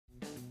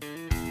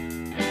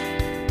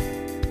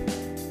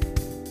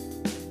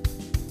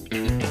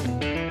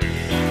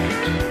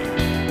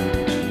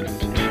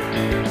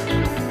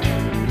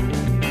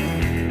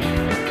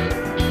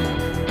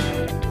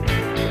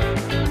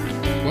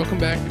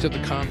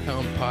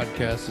Pound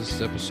Podcast. This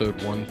is episode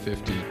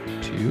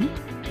 152.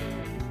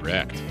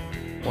 Correct.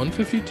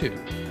 152.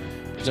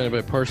 Presented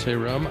by Parse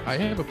Rum. I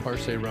have a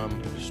Parse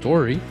Rum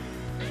story.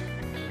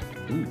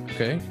 Ooh,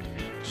 okay.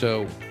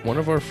 So, one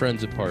of our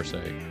friends at Parse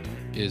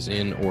is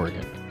in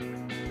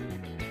Oregon.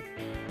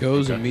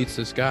 Goes and meets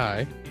this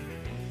guy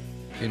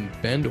in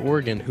Bend,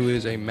 Oregon, who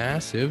is a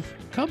massive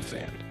Cub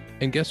fan.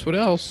 And guess what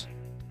else?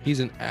 He's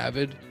an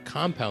avid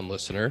Compound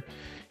listener.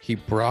 He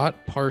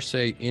brought Parse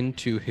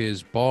into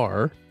his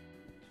bar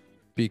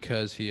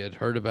because he had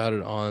heard about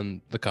it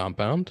on the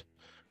Compound,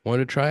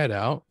 wanted to try it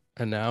out,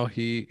 and now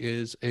he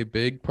is a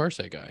big Parse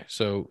guy.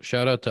 So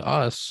shout out to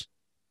us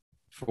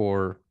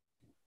for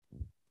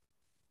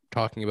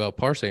talking about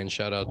Parse, and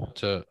shout out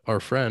to our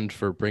friend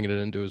for bringing it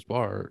into his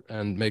bar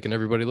and making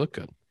everybody look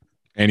good.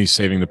 And he's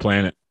saving the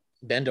planet.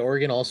 Bend,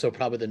 Oregon, also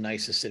probably the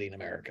nicest city in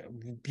America.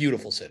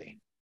 Beautiful city.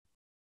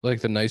 Like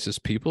the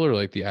nicest people, or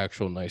like the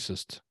actual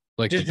nicest,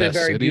 like Just the best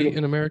very city beautiful.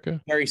 in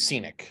America? Very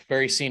scenic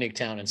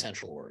town in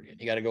Central Oregon.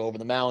 You got to go over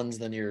the mountains,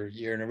 then you're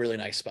in a really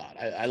nice spot.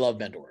 I love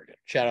Bend, Oregon.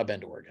 Shout out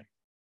Bend, Oregon.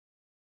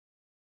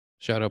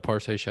 Shout out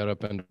Parse, shout out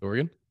Bend,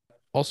 Oregon.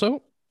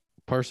 Also,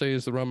 Parse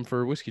is the rum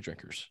for whiskey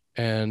drinkers,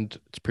 and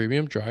it's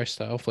premium, dry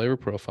style flavor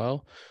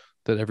profile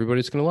that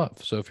everybody's going to love.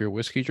 So if you're a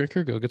whiskey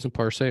drinker, go get some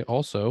Parse.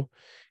 Also,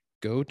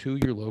 go to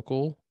your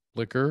local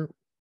liquor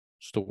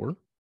store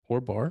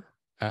or bar,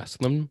 ask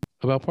them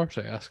about Parse,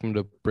 ask them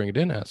to bring it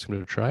in, ask them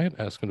to try it,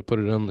 ask them to put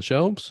it on the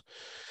shelves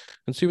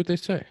and see what they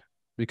say,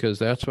 because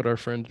that's what our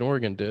friend in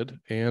Oregon did.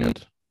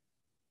 And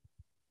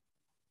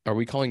are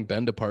we calling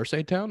Bend a Parse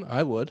town?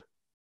 I would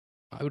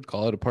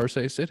call it a Parse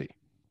city.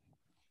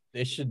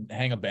 They should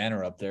hang a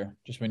banner up there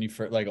just when you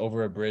like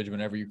over a bridge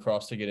whenever you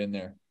cross to get in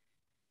there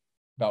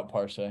about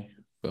Parse.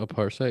 A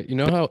Parse. You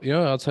know how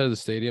outside of the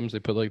stadiums they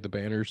put like the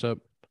banners up?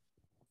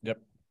 Yep.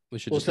 We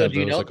should Well, just so have do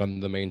you those know- like on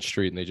the main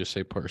street and they just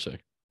say Parse.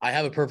 I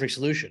have a perfect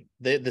solution.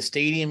 The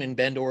stadium in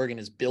Bend, Oregon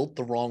is built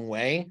the wrong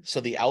way. So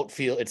the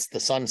outfield, it's the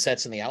sun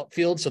sets in the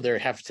outfield. So they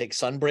have to take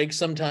sun breaks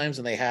sometimes.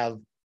 And they have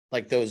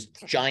like those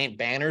giant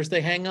banners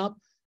they hang up.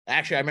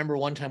 Actually, I remember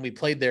one time we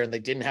played there and they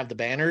didn't have the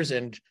banners.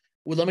 And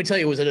well, let me tell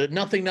you, it was a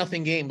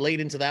nothing game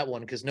late into that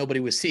one because nobody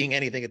was seeing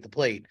anything at the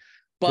plate.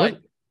 But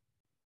What?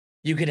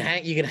 you could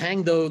hang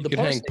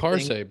the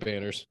Parse thing,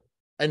 banners.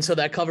 and so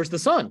that covers the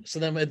sun. So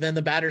then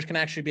the batters can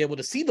actually be able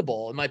to see the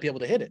ball and might be able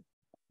to hit it.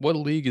 What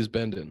league is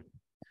Bend in?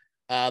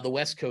 The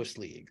West Coast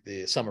League,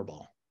 the summer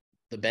ball,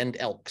 the Bend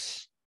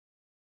Elks.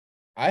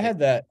 I had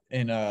that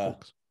in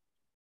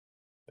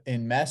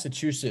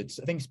Massachusetts.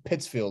 I think it's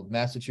Pittsfield,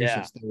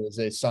 Massachusetts. There was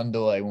a sun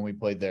delay when we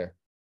played there.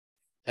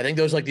 I think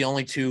those are like the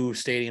only two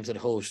stadiums that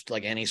host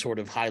like any sort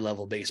of high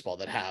level baseball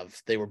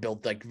they were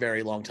built like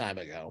very long time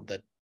ago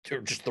that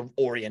are just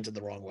oriented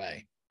the wrong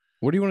way.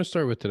 What do you want to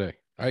start with today?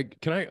 I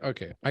got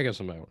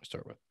something I want to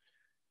start with.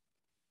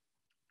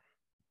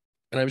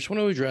 And I just want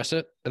to address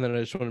it, and then I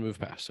just want to move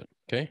past it.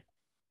 Okay?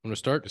 I'm going to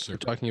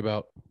start talking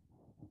about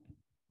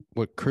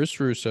what Chris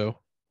Russo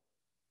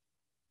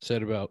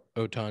said about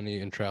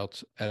Ohtani and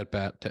Trout's at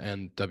bat to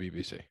end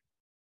WBC.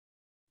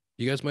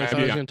 You guys might have thought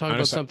I was going to talk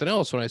about something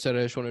else when I said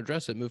I just want to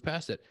address it, move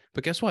past it.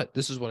 But guess what?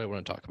 This is what I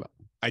want to talk about.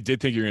 I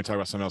did think you were going to talk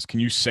about something else. Can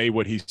you say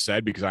what he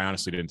said? Because I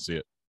honestly didn't see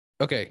it.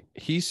 Okay.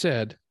 He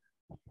said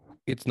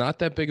it's not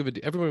that big of a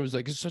deal. Everyone was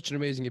like, it's such an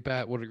amazing at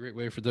bat. What a great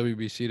way for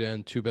WBC to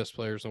end, two best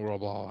players in the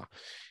world, blah, blah, blah.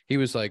 He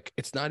was like,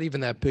 it's not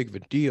even that big of a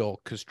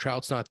deal because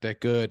Trout's not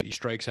that good. He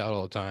strikes out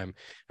all the time.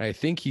 And I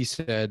think he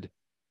said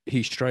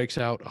he strikes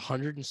out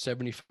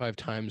 175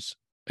 times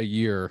a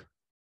year,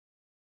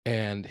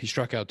 and he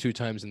struck out 2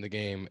 times in the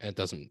game, and it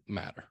doesn't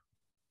matter.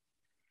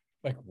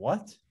 Like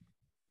what?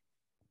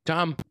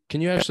 Tom,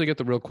 can you actually get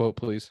the real quote,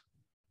 please?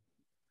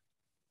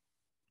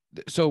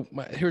 So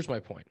here's my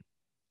point.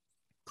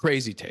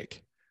 Crazy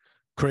take.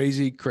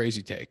 Crazy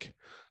take.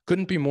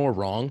 Couldn't be more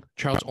wrong.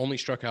 Trout's only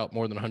struck out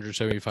more than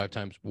 175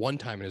 times one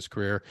time in his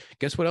career.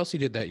 Guess what else he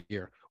did that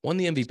year? Won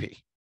the MVP.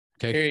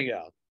 Okay. Here you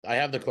go. I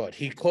have the quote.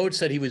 He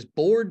said he was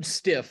bored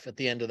stiff at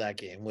the end of that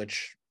game,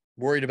 which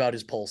worried about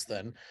his pulse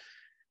then.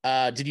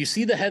 Did you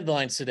see the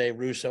headlines today?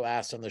 Russo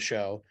asked on the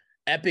show.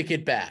 Epic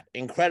at bat.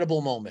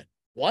 Incredible moment.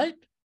 What?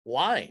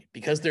 Why?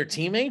 Because they're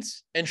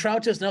teammates? And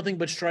Trout does nothing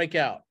but strike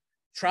out.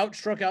 Trout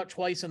struck out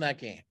twice in that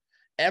game.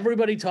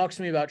 Everybody talks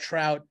to me about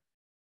Trout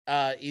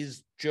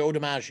is Joe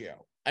DiMaggio.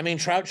 I mean,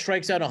 Trout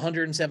strikes out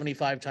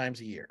 175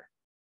 times a year.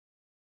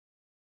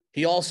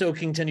 He also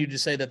continued to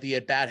say that the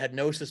at-bat had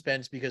no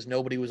suspense because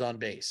nobody was on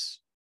base.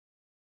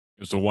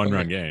 It was a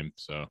one-run game,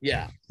 so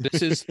Yeah.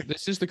 This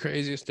is the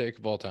craziest take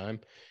of all time.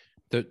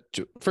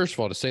 First of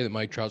all, to say that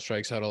Mike Trout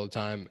strikes out all the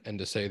time, and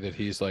to say that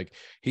he's the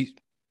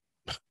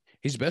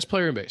best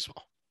player in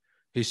baseball.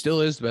 He still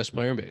is the best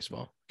player in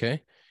baseball.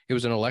 Okay. It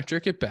was an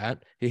electric at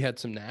bat. He had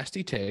some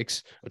nasty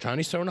takes.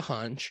 Ohtani's throwing a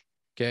hunch.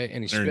 Okay.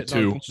 And he's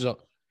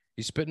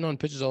spitting on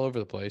pitches all over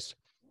the place.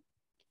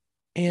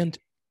 And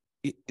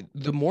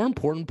the more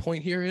important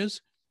point here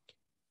is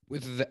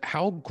with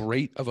how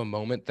great of a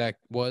moment that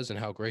was and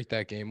how great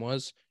that game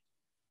was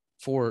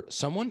for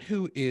someone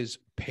who is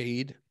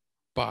paid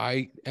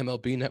by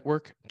MLB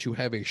Network to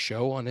have a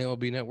show on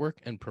MLB Network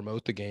and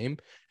promote the game,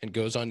 and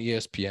goes on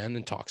ESPN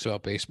and talks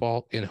about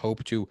baseball in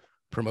hope to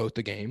promote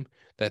the game,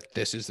 that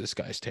this is this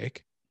guy's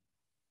take?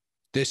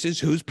 This is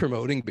who's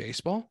promoting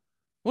baseball?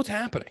 What's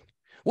happening?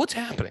 What's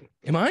happening?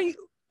 Am I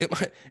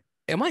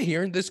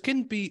hearing this?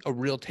 Can be a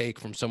real take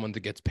from someone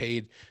that gets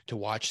paid to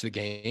watch the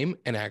game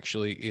and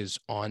actually is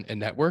on a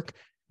network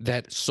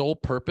that sole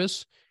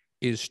purpose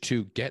is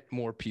to get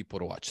more people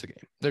to watch the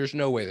game. There's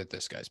no way that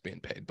this guy's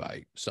being paid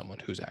by someone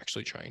who's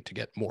actually trying to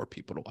get more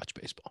people to watch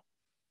baseball.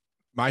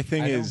 My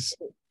thing is,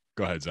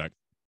 go ahead, Zach.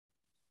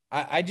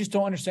 I just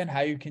don't understand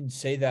how you can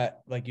say that,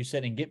 like you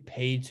said, and get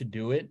paid to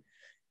do it,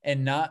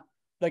 and not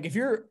like, if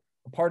you're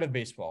a part of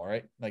baseball,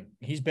 right? Like,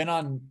 he's been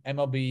on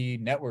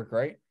MLB Network,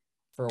 right?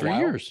 For a 3 while.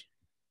 years.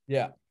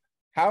 Yeah.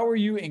 How are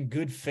you in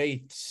good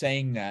faith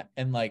saying that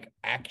and like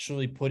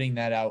actually putting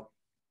that out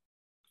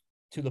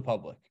to the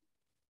public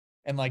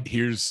and like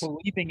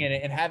believing in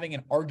it and having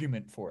an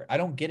argument for it? I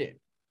don't get it.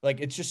 Like,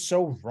 it's just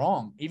so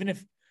wrong. Even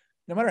if,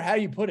 no matter how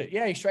you put it,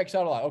 yeah, he strikes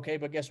out a lot. Okay,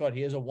 but guess what?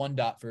 He has a 1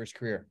 dot for his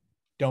career.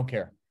 Don't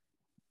care.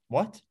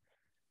 What?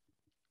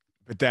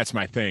 But that's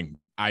my thing.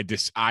 I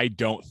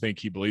don't think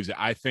he believes it.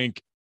 I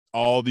think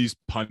all these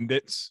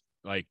pundits,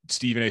 like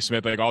Stephen A.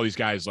 Smith, like all these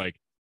guys, like,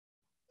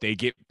 they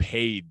get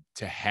paid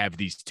to have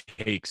these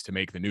takes to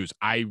make the news.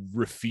 I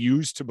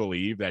refuse to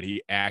believe that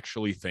he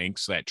actually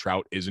thinks that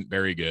Trout isn't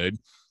very good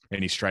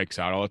and he strikes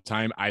out all the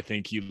time. I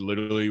think he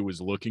literally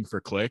was looking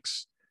for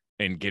clicks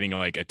and getting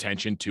like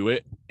attention to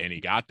it, and he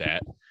got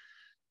that.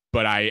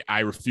 But I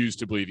refuse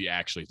to believe he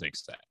actually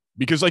thinks that,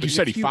 because like you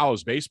said, he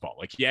follows baseball.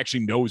 Like, he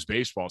actually knows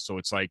baseball. So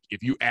it's like,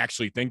 if you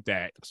actually think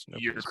that,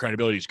 your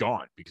credibility is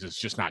gone, because it's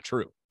just not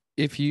true.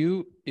 If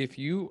you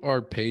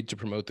are paid to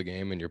promote the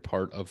game and you're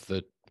part of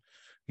the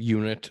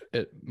unit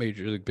at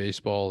Major League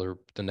Baseball or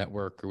the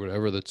network or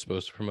whatever that's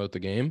supposed to promote the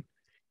game,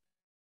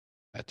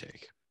 that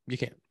take. You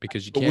can't,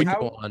 because you can't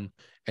go on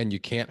and you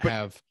can't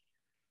have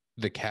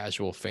the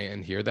casual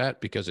fan hear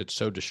that, because it's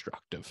so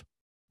destructive.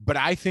 But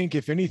I think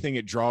if anything,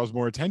 it draws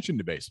more attention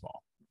to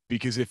baseball,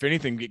 because if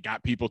anything, it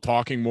got people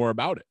talking more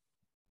about it.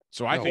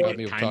 So I think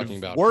it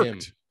kind of worked. Him.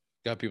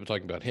 Got people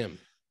talking about him.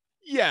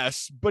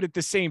 Yes, but at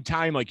the same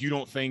time, like, you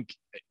don't think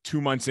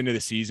 2 months into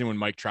the season when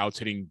Mike Trout's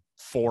hitting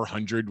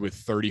 400 with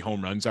 30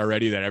 home runs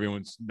already that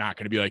everyone's not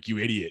going to be like, you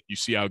idiot, you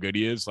see how good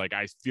he is? Like,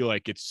 I feel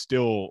like it's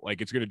still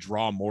like it's going to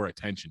draw more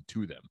attention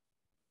to them.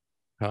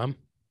 Tom?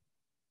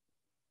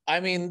 I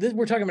mean,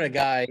 we're talking about a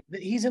guy,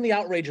 he's in the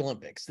outrage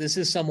Olympics. This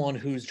is someone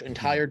whose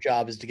entire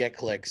job is to get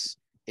clicks.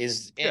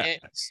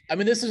 I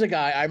mean, this is a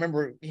guy, I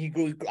remember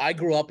I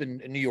grew up in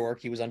New York.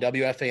 He was on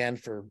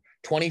WFAN for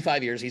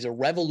 25 years. He's a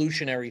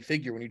revolutionary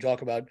figure when you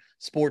talk about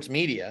sports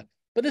media.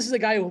 But this is a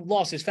guy who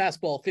lost his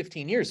fastball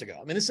 15 years ago.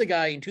 I mean, this is a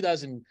guy in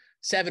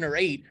 2007 or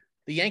 8,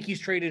 the Yankees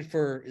traded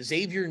for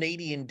Xavier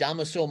Nady and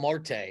Damaso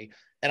Marte.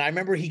 And I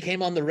remember he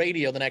came on the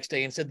radio the next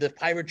day and said the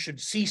Pirates should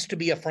cease to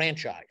be a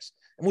franchise,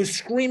 and was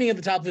screaming at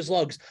the top of his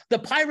lungs, the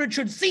Pirates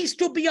should cease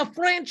to be a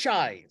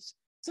franchise.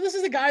 So this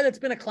is a guy that's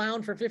been a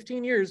clown for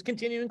 15 years,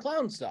 continuing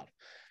clown stuff.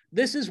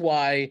 This is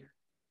why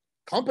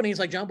companies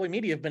like John Boy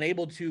Media have been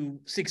able to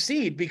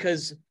succeed,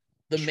 because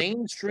the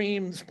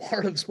mainstream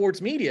part of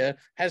sports media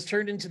has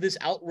turned into this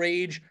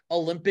outrage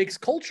Olympics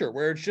culture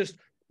where it's just,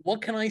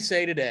 what can I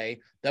say today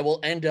that will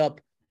end up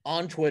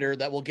on Twitter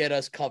that will get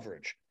us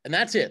coverage? And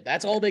that's it.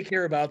 That's all they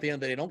care about at the end of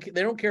the day.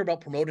 They don't care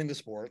about promoting the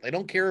sport. They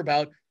don't care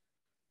about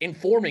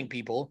informing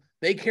people.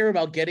 They care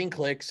about getting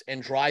clicks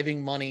and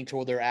driving money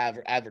toward their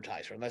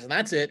advertiser. And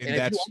that's it. And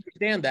if you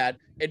understand that,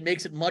 it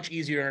makes it much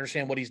easier to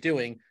understand what he's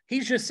doing.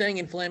 He's just saying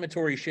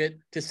inflammatory shit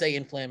to say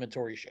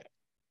inflammatory shit.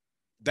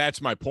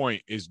 That's my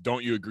point, is,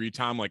 don't you agree,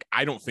 Tom? Like,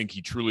 I don't think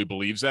he truly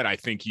believes that. I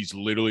think he's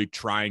literally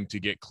trying to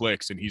get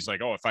clicks, and he's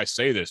like, oh, if I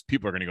say this,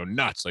 people are going to go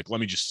nuts. Like,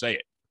 let me just say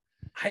it.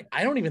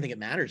 I don't even think it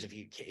matters if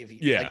he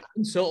yeah. Like,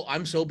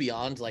 I'm so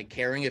beyond like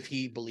caring if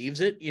he believes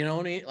it, you know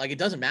what I mean? Like, it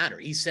doesn't matter.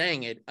 He's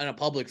saying it in a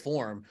public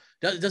forum.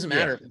 It doesn't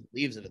matter if he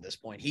believes it at this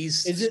point.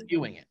 He's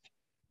spewing it.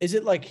 Is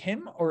it like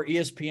him or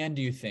ESPN,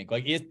 do you think?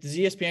 Like, does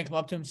ESPN come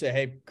up to him and say,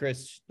 hey,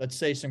 Chris, let's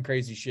say some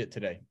crazy shit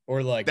today?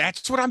 Or like,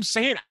 that's what I'm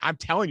saying. I'm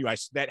telling you,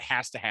 that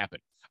has to happen.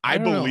 I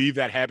believe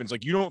that happens.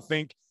 Like, you don't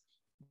think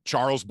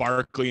Charles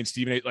Barkley and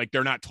Stephen A., like,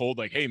 they're not told,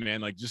 like, hey,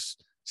 man, like,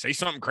 just say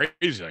something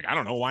crazy. Like, I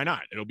don't know, why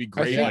not? It'll be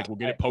great. Like, we'll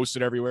get it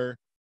posted everywhere.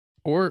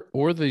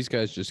 Or these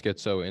guys just get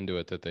so into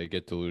it that they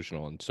get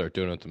delusional and start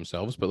doing it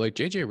themselves. But like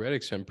JJ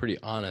Redick's been pretty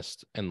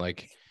honest, and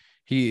like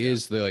he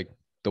is the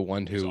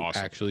one who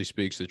actually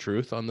speaks the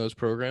truth on those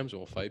programs and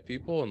will fight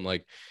people. And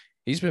like,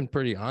 he's been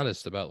pretty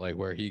honest about like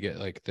where he get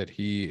like that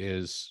he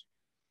is,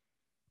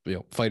 you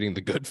know, fighting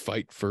the good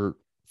fight for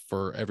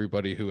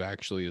everybody who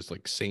actually is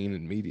like sane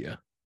in media.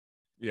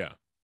 Yeah.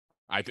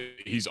 I think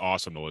he's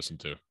awesome to listen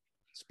to.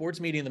 Sports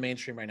media in the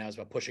mainstream right now is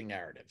about pushing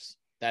narratives.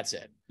 That's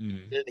it.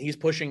 Mm-hmm. He's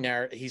pushing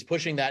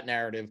that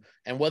narrative,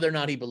 and whether or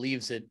not he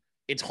believes it,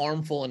 it's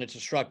harmful and it's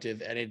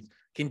destructive, and it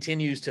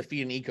continues to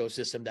feed an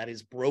ecosystem that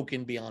is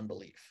broken beyond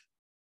belief.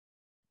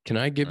 Can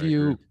I give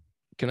you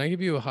Can I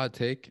give you a hot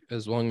take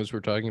as long as we're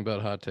talking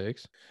about hot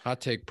takes? Hot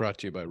take brought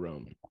to you by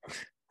Roman.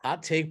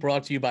 Hot take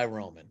brought to you by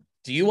Roman.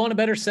 Do you want a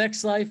better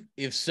sex life?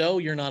 If so,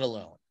 you're not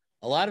alone.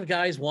 A lot of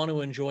guys want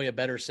to enjoy a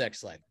better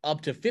sex life.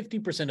 Up to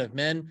 50% of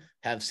men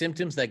have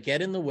symptoms that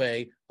get in the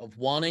way of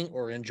wanting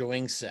or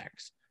enjoying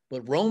sex.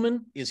 But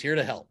Roman is here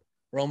to help.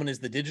 Roman is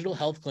the digital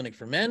health clinic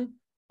for men,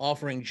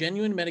 offering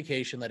genuine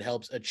medication that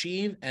helps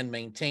achieve and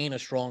maintain a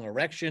strong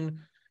erection.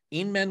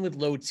 In men with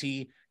low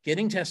T,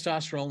 getting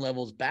testosterone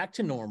levels back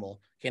to normal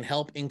can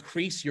help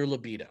increase your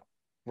libido.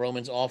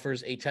 Romans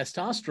offers a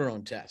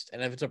testosterone test,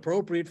 and if it's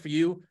appropriate for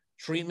you,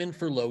 treatment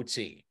for low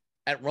T.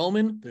 At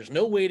Roman, there's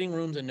no waiting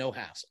rooms and no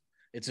hassle.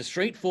 It's a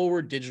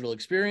straightforward digital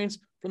experience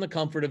from the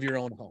comfort of your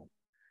own home.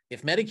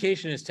 If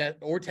medication is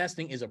or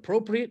testing is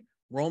appropriate,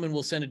 Roman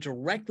will send it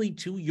directly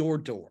to your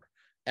door.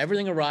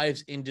 Everything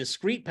arrives in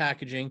discreet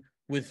packaging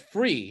with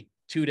free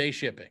 2-day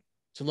shipping.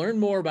 To learn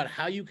more about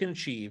how you can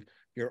achieve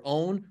your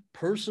own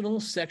personal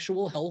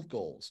sexual health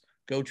goals,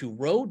 go to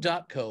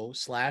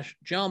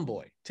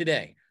ro.co/johnboy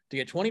today to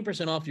get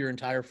 20% off your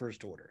entire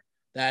first order.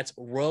 That's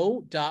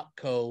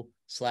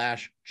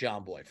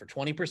ro.co/johnboy for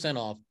 20%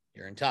 off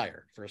your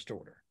entire first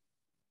order.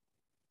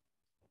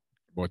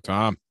 Boy,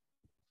 Tom.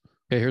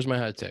 Okay, here's my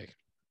hot take.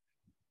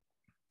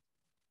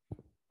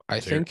 I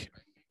think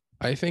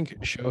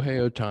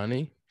Shohei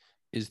Ohtani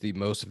is the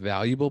most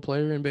valuable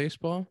player in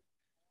baseball,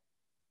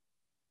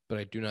 but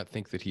I do not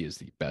think that he is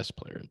the best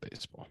player in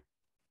baseball.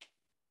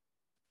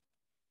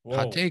 Whoa.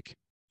 Hot take.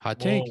 Hot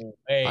take. Whoa.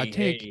 Hey, hot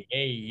take.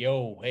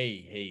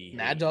 Hey.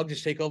 Mad Dog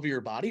just take over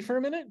your body for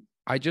a minute?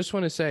 I just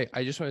want to say,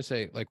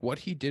 like, what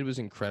he did was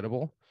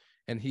incredible,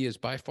 and he is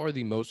by far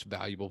the most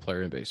valuable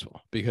player in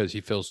baseball because he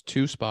fills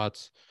 2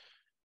 spots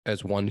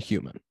as one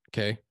human,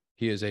 okay?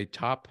 He is a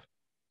top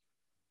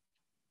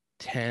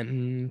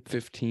 10,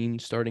 15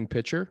 starting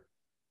pitcher,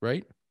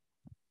 right?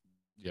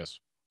 Yes.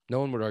 No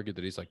one would argue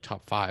that he's like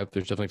top 5.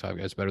 There's definitely 5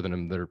 guys better than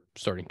him that are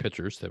starting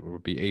pitchers that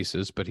would be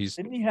aces, but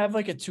Didn't he have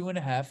like a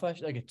 2.5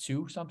 last, like a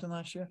 2 something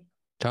last year?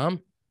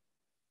 Tom?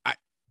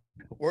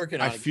 Working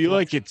on I feel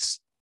like it's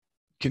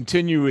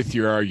continue with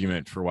your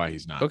argument for why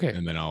he's not. Okay.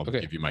 And then I'll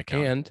give you my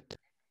count.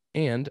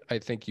 And I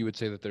think you would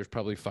say that there's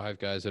probably 5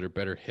 guys that are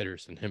better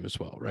hitters than him as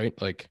well, right?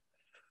 Like,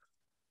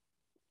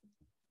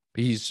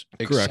 he's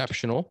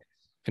exceptional,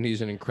 and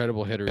he's an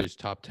incredible hitter. He's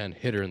top 10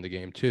 hitter in the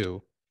game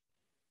too.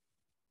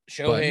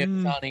 Shohei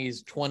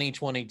Ohtani's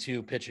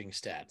 2022 pitching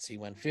stats. He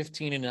went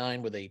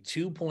 15-9 with a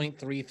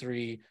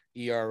 2.33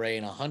 ERA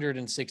in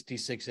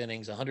 166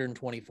 innings,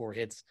 124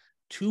 hits,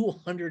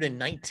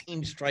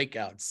 219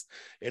 strikeouts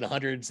in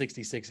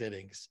 166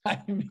 innings.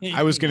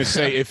 I was going to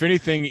say, if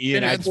anything,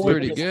 Ian, That's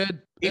pretty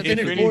good. If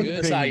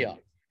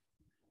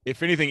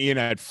anything, Ian,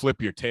 I'd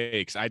flip your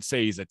takes. I'd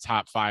say he's a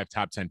top 5,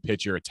 top 10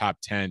 pitcher, a top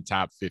 10,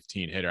 top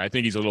 15 hitter. I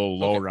think he's a little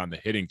lower on the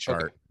hitting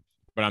chart,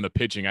 but on the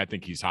pitching, I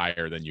think he's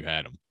higher than you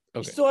had him.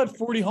 He still had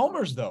 40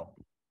 homers, though.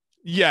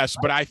 Yes,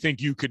 but I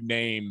think you could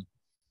name.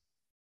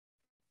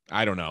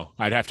 I don't know.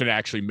 I'd have to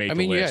actually make. I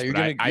mean, a list, you're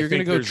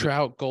gonna go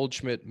Trout,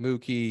 Goldschmidt,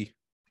 Mookie,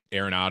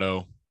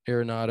 Arenado,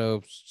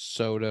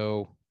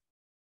 Soto.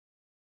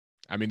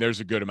 I mean,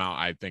 there's a good amount.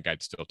 I think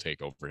I'd still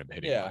take over him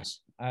hitting wise.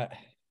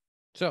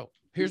 So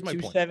here's my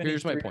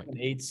point.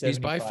 He's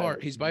by far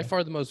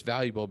the most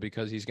valuable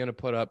because he's going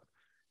to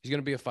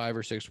be a 5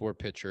 or 6 WAR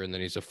pitcher, and then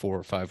he's a 4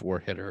 or 5 WAR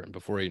hitter, and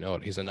before you know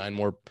it, he's a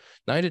 9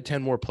 to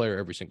 10 WAR player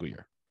every single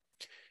year.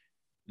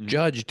 Mm-hmm.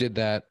 Judge did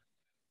that.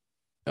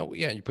 Oh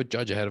yeah, you put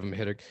Judge ahead of him, a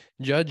hitter.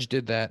 Judge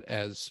did that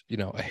as,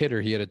 a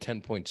hitter. He had a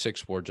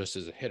 10.6 WAR just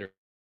as a hitter.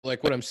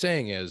 Like, what I'm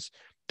saying is,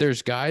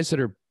 there's guys that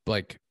are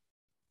like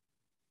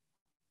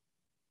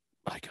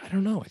I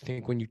don't know. I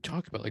think when you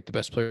talk about like the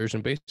best players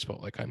in baseball,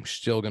 like, I'm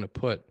still going to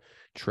put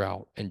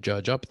Trout and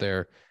Judge up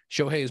there.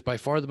 Shohei is by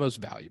far the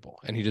most valuable,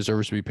 and he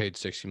deserves to be paid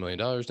 $60 million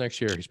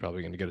next year. He's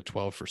probably going to get a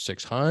 12 for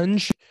 600.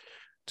 It's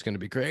going to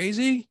be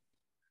crazy.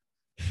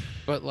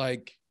 But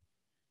like,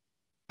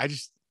 that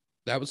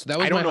was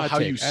I don't my know hot how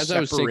take. you As separate...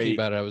 I was thinking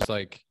about it, I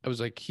was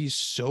like, he's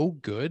so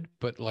good,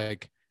 but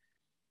like,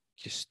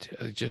 he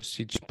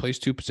just plays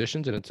 2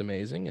 positions, and it's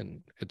amazing,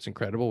 and it's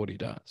incredible what he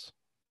does.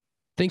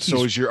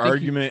 Is your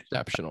argument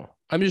exceptional?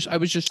 I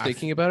was just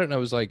thinking about it, and I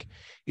was like,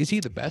 is he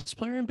the best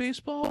player in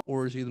baseball,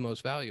 or is he the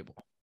most valuable?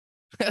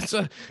 That's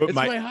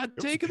my hot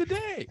take of the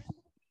day.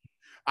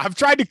 I've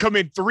tried to come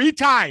in 3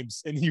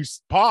 times, and you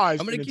paused.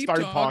 I'm going to keep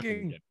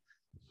talking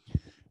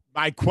again.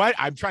 I'm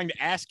trying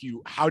to ask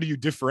you, how do you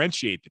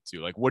differentiate the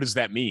 2? Like, what does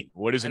that mean?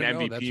 What does an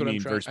MVP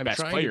mean versus best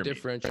player? I'm trying to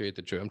differentiate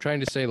the 2. I'm trying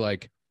to say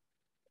like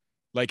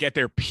at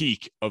their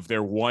peak of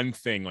their one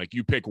thing, like,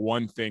 you pick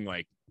one thing,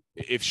 like,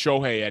 if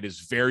Shohei at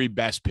his very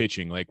best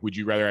pitching, like, would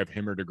you rather have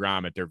him or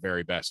DeGrom at their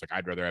very best? Like,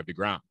 I'd rather have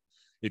DeGrom.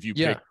 If you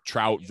pick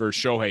Trout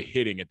versus Shohei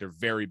hitting at their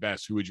very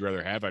best, who would you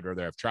rather have? I'd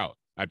rather have Trout.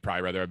 I'd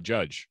probably rather have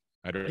Judge.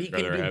 I'd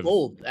rather have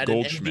both at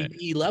Goldschmidt. an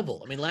MVP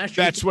level. I mean, last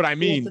year that's what I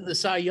mean. In the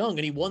Cy Young,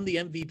 and he won the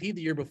MVP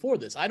the year before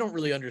this. I don't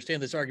really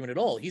understand this argument at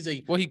all. He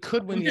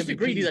could win the MVP.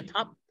 Agreed. He's a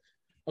top.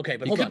 Okay,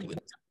 but hold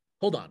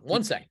on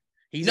 1 second.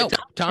 He's a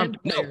top 10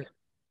 player.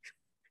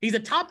 He's a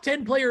top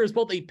 10 player as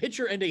both a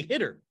pitcher and a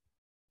hitter.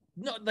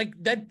 No, like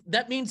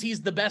that means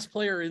he's the best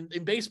player in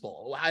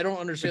baseball. I don't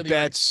understand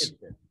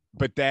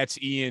but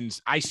that's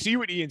Ian's. I see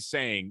what Ian's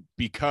saying,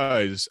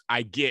 because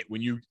I get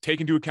when you take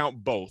into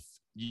account both,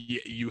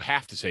 you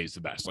have to say he's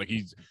the best. Like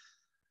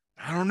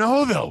I don't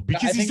know though,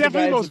 because he's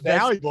definitely the most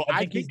valuable.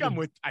 I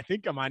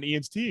think I'm on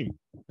Ian's team.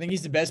 I think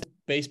he's the best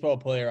baseball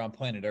player on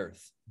planet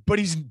Earth. But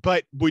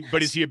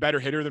is he a better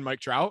hitter than Mike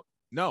Trout?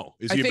 No.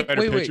 Is he a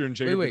better pitcher than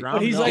Jacob DeGrom?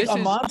 But he's like a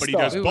monster. But he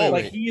does both.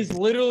 Like he is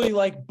literally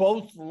like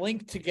both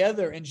linked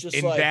together and just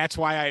and that's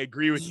why I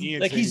agree with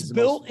Ian. Like he's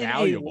built in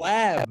a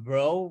lab,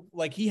 bro.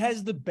 Like he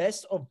has the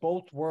best of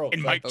both worlds.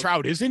 And Mike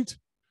Trout isn't?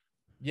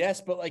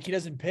 Yes, but like he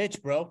doesn't pitch,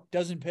 bro.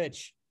 Doesn't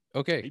pitch.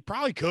 Okay. He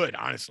probably could,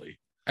 honestly.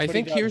 I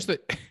think here's the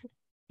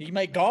he can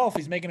make golf.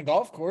 He's making a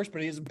golf course,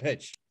 but he doesn't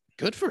pitch.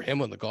 Good for him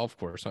on the golf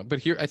course.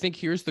 But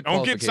here's the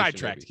don't get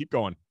sidetracked. Maybe. Keep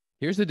going.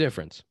 Here's the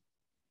difference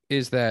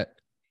is that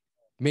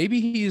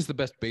maybe he is the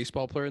best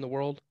baseball player in the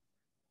world,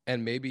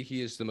 and maybe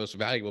he is the most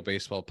valuable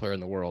baseball player in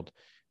the world.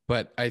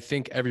 But I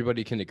think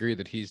everybody can agree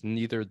that he's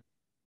neither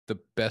the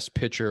best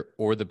pitcher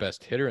or the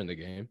best hitter in the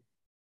game.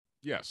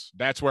 Yes,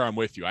 that's where I'm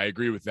with you. I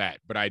agree with that.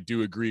 But I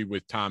do agree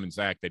with Tom and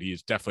Zach that he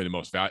is definitely the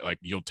most valuable. Like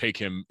you'll take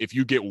him. If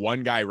you get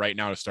one guy right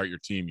now to start your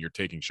team, you're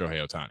taking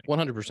Shohei Ohtani.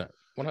 100%.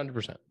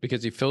 100%.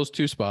 Because he fills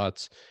 2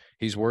 spots.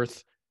 He's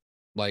worth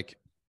like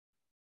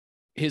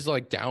his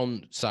like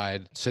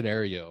downside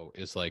scenario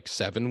is like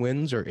 7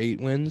 wins or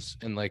 8 wins,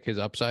 and like his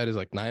upside is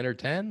like 9 or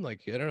 10.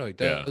 Like I don't know, he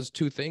does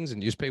 2 things,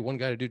 and you just pay one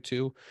guy to do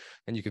 2,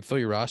 and you can fill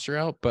your roster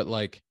out. But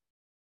like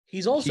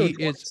he's also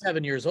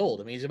 27 years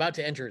old. I mean, he's about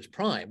to enter his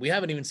prime. We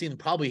haven't even seen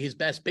probably his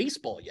best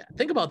baseball yet.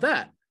 Think about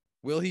that.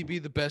 Will he be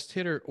the best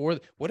hitter, or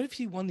what if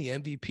he won the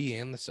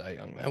MVP and the Cy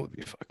Young? That would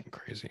be fucking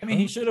crazy. I mean,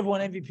 he should have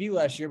won MVP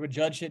last year, but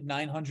Judge hit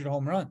 900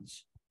 home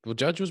runs. Well,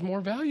 Judge was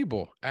more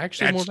valuable.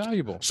 Actually, more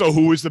valuable. So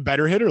who was the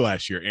better hitter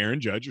last year, Aaron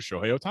Judge or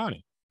Shohei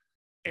Ohtani?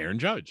 Aaron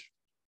Judge.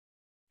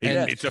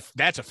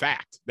 That's a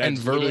fact. And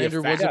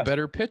Verlander was a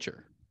better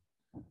pitcher.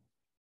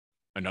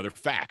 Another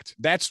fact.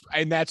 That's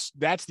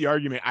the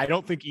argument. I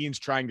don't think Ian's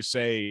trying to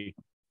say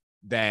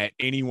that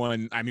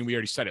anyone. I mean, we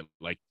already said it.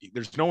 Like,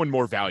 there's no one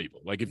more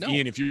valuable. Like,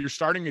 Ian, if you're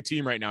starting a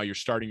team right now, you're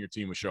starting your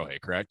team with Shohei,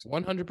 correct?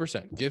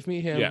 100%. Give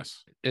me him.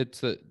 Yes.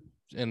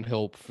 And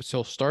he'll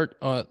start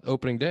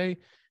opening day.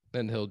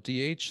 Then he'll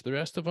DH the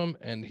rest of them,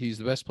 and he's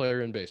the best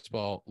player in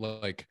baseball.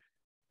 Like,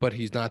 but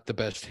he's not the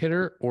best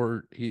hitter,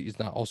 or he's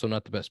also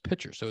not the best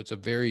pitcher. So it's a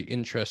very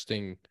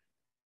interesting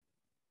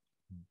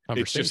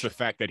conversation. It's just the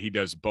fact that he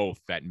does both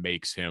that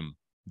makes him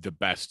the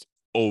best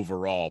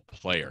overall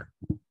player.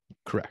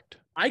 Correct.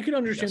 I could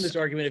understand this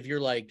argument if you're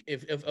like,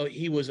 if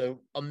he was an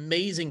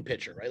amazing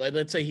pitcher, right? Like,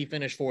 let's say he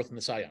finished 4th in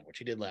the Cy Young, which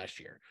he did last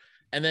year,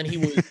 and then he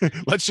was.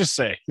 let's just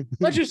say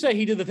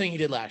he did the thing he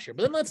did last year,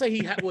 but then let's say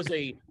he was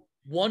a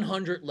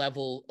 100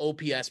 level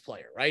OPS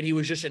player, right? He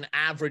was just an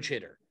average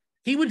hitter.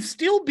 He would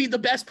still be the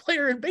best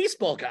player in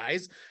baseball,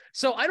 guys.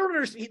 So I don't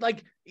understand.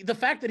 Like, the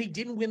fact that he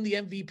didn't win the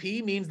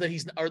MVP means that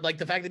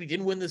the fact that he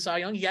didn't win the Cy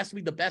Young, he has to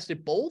be the best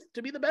at both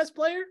to be the best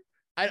player.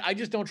 I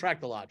just don't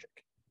track the logic.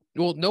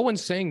 Well, no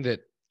one's saying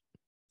that.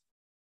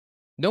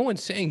 No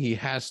one's saying he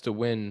has to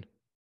win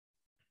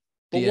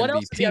the what MVP,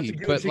 else does he have to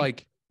do? But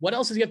like, what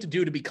else does he have to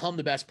do to become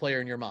the best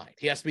player in your mind?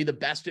 He has to be the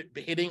best at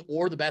hitting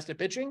or the best at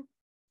pitching?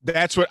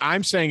 That's what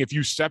I'm saying. If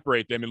you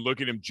separate them and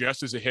look at him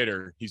just as a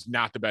hitter, he's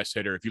not the best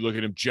hitter. If you look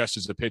at him just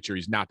as a pitcher,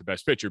 he's not the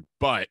best pitcher.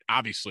 But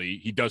obviously,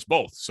 he does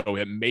both, so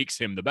it makes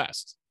him the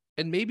best.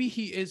 And maybe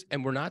he is,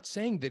 and we're not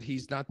saying that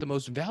he's not the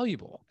most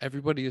valuable.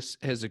 Everybody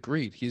has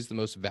agreed he's the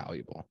most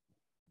valuable.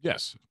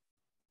 Yes.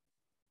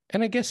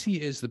 And I guess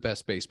he is the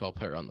best baseball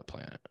player on the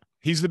planet.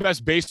 He's the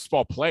best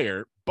baseball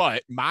player,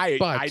 but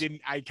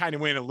I kind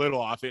of went a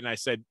little off it, and I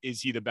said,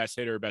 is he the best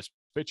hitter or best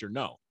pitcher?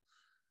 No.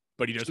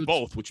 But he does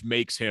both, which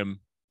makes him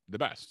the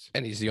best.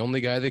 And he's the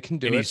only guy that can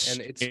do it.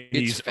 And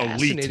it's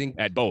fascinating elite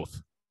at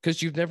both.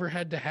 Because you've never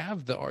had to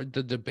have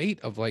the debate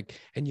of like,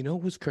 and you know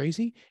what was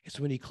crazy? It's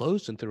when he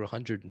closed and threw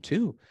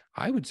 102.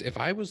 If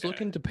I was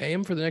looking to pay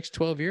him for the next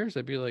 12 years,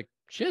 I'd be like,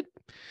 shit,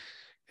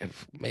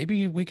 if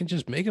maybe we can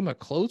just make him a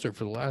closer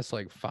for the last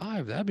like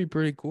 5, that'd be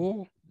pretty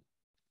cool.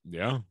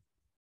 Yeah.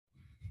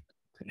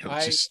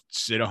 Just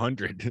sit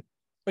 100.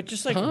 But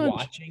just like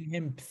watching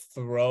him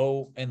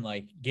throw and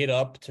like get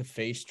up to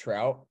face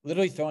Trout,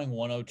 literally throwing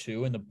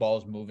 102 and the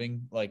ball's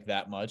moving like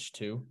that much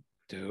too.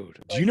 Dude,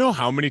 do you know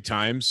how many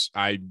times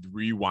I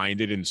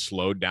rewinded and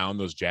slowed down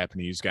those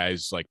Japanese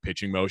guys like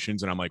pitching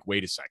motions? And I'm like,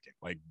 wait a second,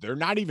 like they're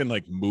not even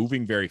like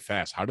moving very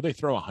fast. How do they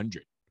throw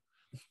 100?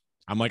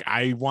 I'm like,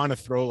 I want to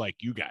throw like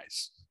you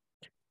guys.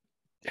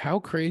 How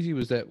crazy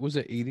was that? Was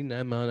it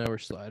 89-mile-an-hour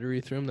slider he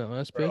threw him that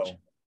last pitch?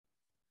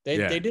 They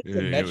did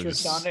the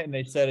metrics on it, and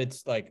they said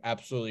it's like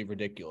absolutely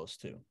ridiculous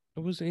too. It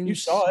was you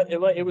saw it.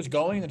 It was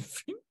going and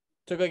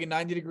took like a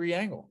 90-degree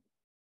angle.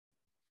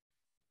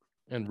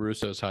 And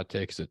Russo's hot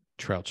take is that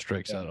Trout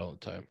strikes out all the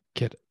time.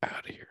 Get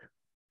out of here.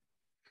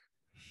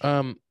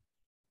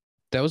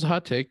 That was a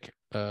hot take.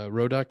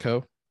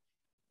 Row.co.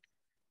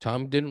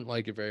 Tom didn't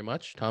like it very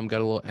much. Tom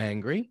got a little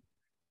angry.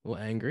 A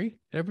little angry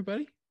at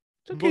everybody.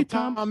 It's okay, Well,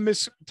 Tom.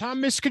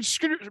 Tom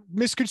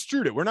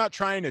misconstrued it. We're not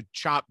trying to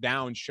chop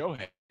down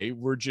Shohei.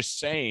 We're just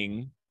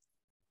saying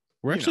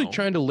We're actually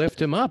trying to lift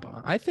him up.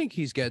 I think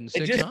he's getting It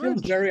 6 just on.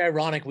 feels very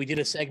ironic. We did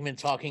a segment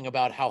talking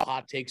about how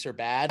hot takes are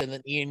bad, and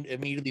then Ian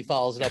immediately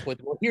follows it up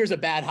with, "Well, here's a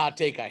bad hot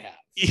take I have."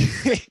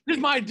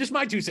 just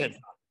my 2 cents.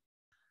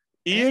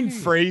 Ian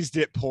phrased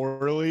it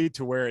poorly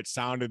to where it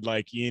sounded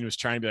like Ian was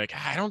trying to be like,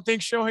 I don't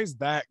think Shohei's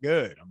that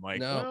good. I'm like,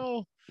 no,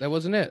 well, that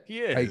wasn't it. He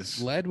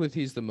is. I led with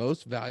he's the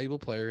most valuable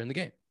player in the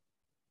game.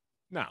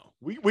 No,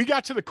 we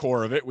got to the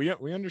core of it. We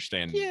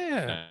understand.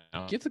 Yeah,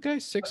 give the guy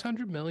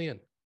 $600 million.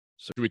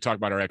 So should we talk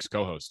about our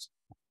ex-co-host?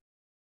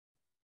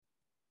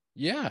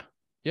 Yeah.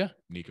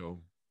 Nico,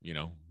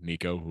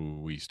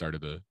 who we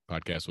started the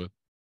podcast with.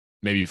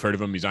 Maybe you've heard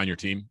of him. He's on your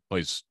team.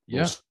 Plays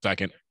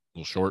second, a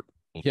little short,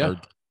 a little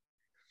third.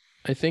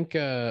 I think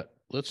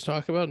let's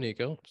talk about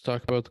Nico. Let's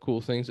talk about the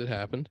cool things that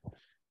happened.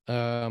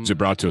 Is it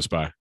brought to us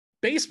by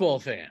baseball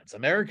fans?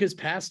 America's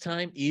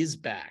pastime is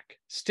back.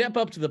 Step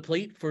up to the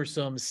plate for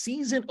some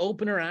season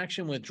opener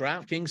action with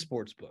DraftKings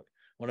Sportsbook,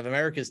 one of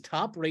America's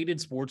top-rated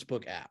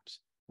sportsbook apps.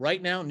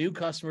 Right now, new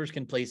customers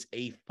can place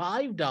a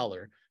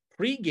 $5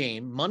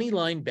 pre-game money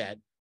line bet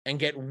and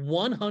get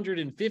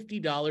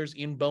 $150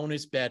 in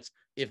bonus bets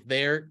if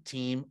their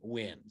team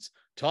wins.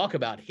 Talk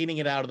about hitting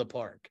it out of the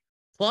park.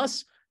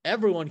 Plus,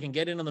 everyone can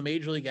get in on the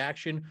Major League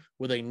action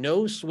with a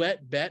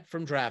no-sweat bet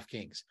from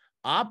DraftKings.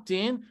 Opt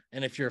in,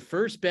 and if your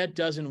first bet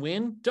doesn't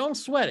win, don't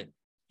sweat it.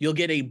 You'll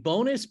get a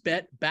bonus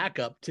bet back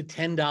up to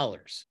 $10.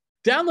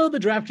 Download the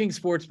DraftKings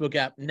Sportsbook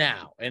app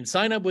now and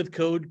sign up with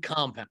code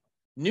COMPOUND.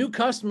 New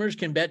customers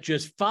can bet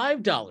just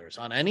 $5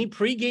 on any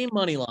pregame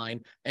money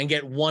line and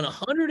get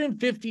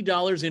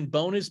 $150 in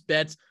bonus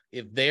bets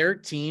if their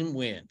team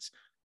wins.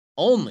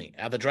 Only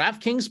at the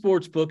DraftKings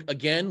Sportsbook,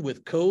 again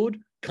with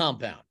code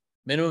COMPOUND.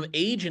 Minimum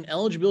age and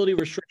eligibility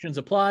restrictions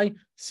apply.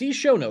 See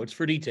show notes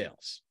for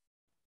details.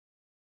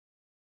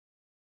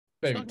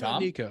 Baby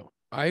Tom. Nico,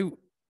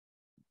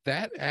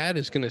 that ad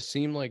is going to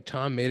seem like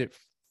Tom made it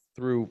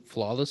through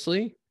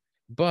flawlessly,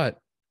 but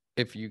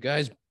if you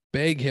guys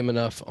beg him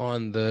enough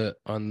on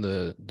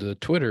the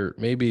Twitter,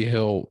 maybe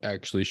he'll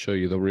actually show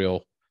you the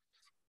real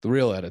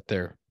edit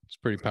there. It's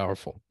pretty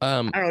powerful. I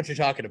don't know what you're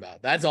talking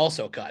about. That's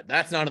also cut.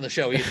 That's not on the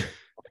show either.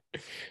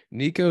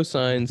 Nico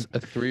signs a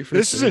 3 for.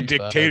 This is a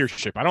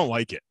dictatorship. I don't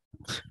like it.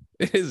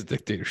 It is a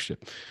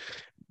dictatorship.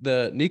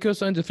 The Nico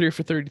signs a 3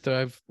 for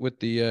 35 with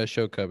the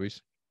show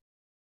Cubbies.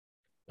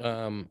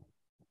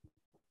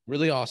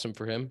 Really awesome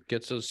for him.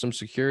 Gets us some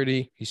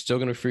security. He's still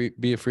going to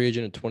be a free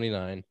agent at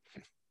 29.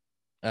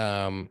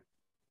 The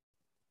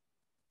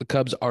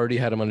Cubs already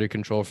had him under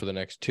control for the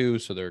next 2,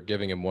 so they're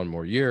giving him 1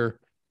 more year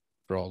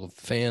for all of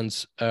the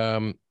fans.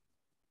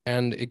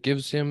 And it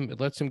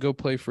lets him go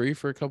play free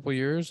for a couple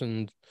years,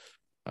 and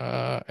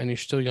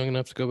he's still young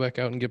enough to go back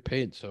out and get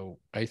paid. So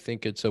I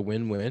think it's a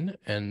win-win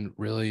and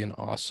really an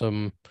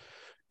awesome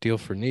deal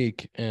for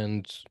Neek,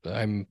 and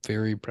I'm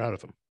very proud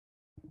of him.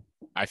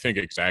 I think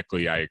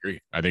exactly. I agree.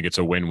 I think it's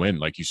a win-win.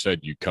 Like you said,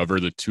 you cover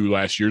the 2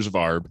 last years of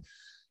ARB.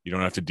 You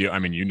don't have to deal. I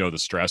mean, the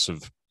stress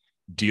of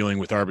dealing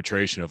with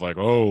arbitration of like,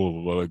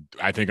 oh, well,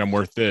 I think I'm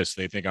worth this.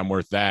 They think I'm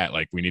worth that.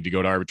 Like, we need to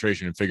go to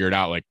arbitration and figure it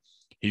out. Like,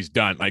 he's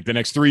done. Like, the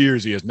next 3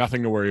 years, he has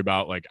nothing to worry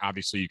about. Like,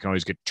 obviously, you can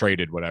always get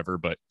traded, whatever,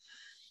 but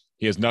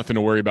he has nothing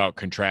to worry about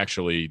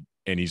contractually.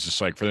 And he's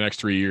just like, for the next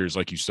 3 years,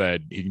 like you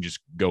said, he can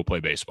just go play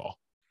baseball.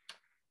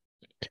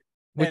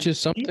 Which is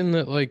something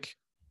that, like,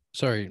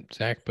 sorry,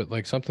 Zach, but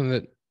like something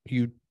that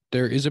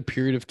there is a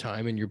period of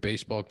time in your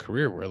baseball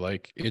career where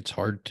like it's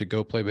hard to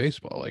go play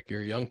baseball. Like,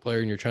 you're a young player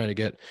and you're trying to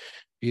get,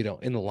 in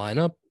the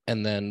lineup.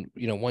 And then,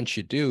 once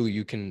you do,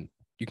 you can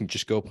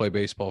just go play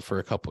baseball for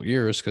a couple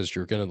years because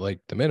you're going to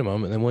like the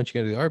minimum. And then once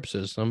you get to the ARB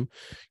system,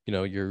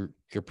 your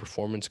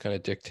performance kind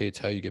of dictates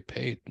how you get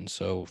paid. And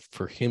so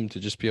for him to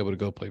just be able to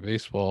go play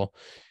baseball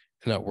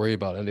and not worry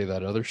about any of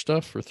that other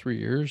stuff for 3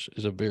 years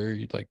is a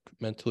very like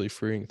mentally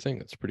freeing thing.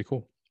 That's pretty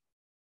cool.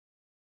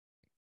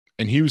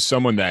 And he was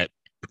someone that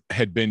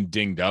had been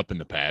dinged up in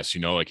the past,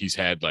 like he's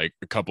had like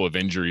a couple of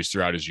injuries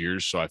throughout his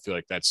years. So I feel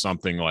like that's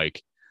something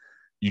like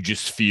you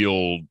just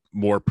feel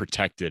more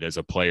protected as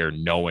a player,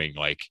 knowing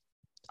like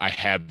I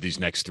have these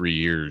next 3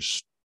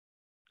 years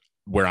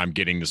where I'm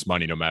getting this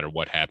money no matter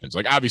what happens.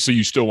 Like, obviously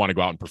you still want to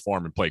go out and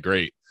perform and play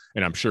great,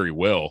 and I'm sure he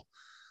will,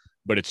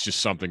 but it's just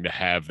something to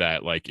have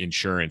that like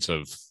insurance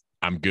of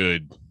I'm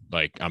good.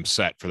 Like, I'm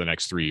set for the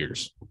next 3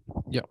 years.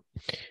 Yeah.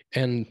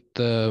 And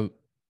the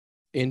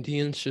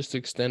Indians just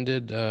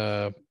extended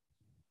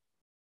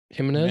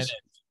Jimenez.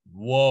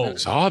 Whoa. I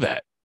saw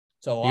that.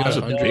 So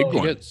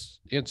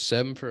he had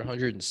 7 for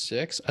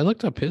 106. I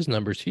looked up his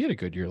numbers. He had a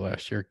good year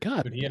last year.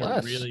 God, he had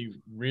bless. a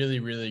really, really,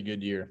 really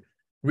good year.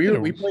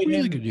 We played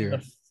really him good year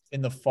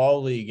in the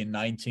fall league in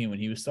 19 when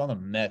he was still on the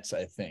Mets,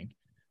 I think.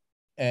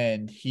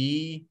 And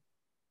he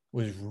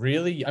was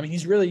really,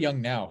 he's really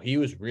young now. He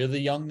was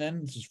really young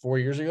then. This is 4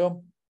 years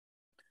ago.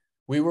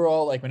 We were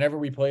all like, whenever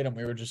we played him,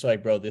 we were just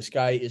like, bro, this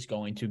guy is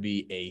going to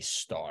be a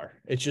star.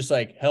 It's just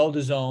like held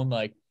his own,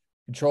 like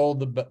controlled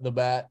the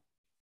bat.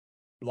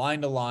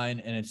 line to line,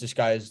 and it's this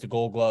guy is the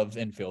Gold Glove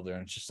infielder,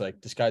 and it's just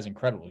like this guy's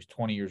incredible. He's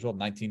 20 years old,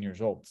 19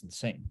 years old. It's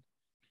insane.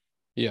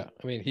 Yeah,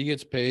 I mean, he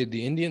gets paid.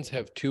 The Indians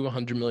have two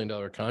 $100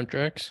 million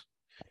contracts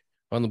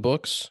on the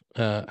books.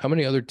 How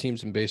many other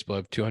teams in baseball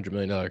have $200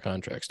 million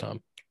contracts,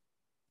 Tom?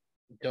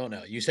 Don't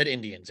know. You said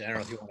Indians. I don't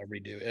know if you want to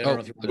redo it. I don't Oh,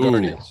 know if you the want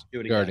to Guardians. do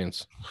it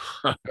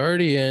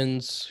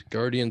again.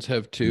 Guardians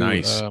have two.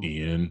 Nice,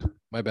 Ian.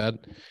 My bad.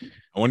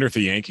 I wonder if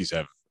the Yankees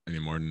have any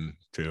more than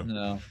two.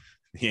 No.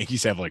 The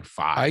Yankees have like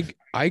 5.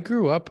 I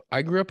grew up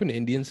an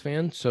Indians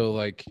fan, so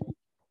like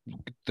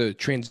the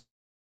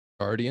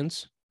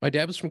Guardians. My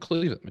dad was from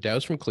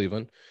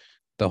Cleveland.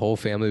 The whole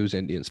family was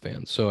Indians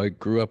fans. So I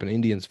grew up an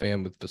Indians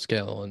fan with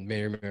Vizquel and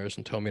Manny Ramirez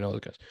and Tommy and all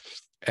those guys.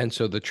 And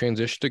so the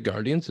transition to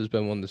Guardians has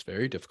been one that's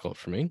very difficult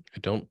for me. I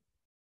don't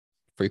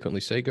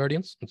frequently say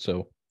Guardians, and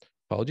so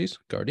apologies,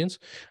 Guardians.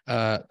 They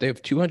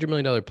have $200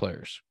 million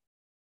players.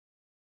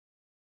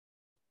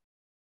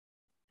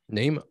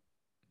 Name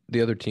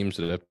the other teams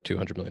that have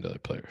 $200 million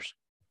players.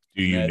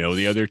 Do you know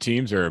the other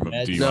teams, or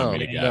do you want me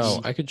to guess?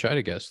 No, I could try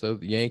to guess though.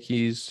 The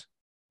Yankees,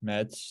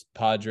 Mets,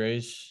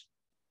 Padres,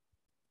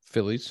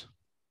 Phillies.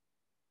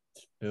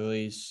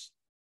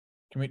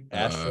 Can we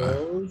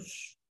Astros?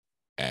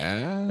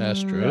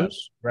 Astros.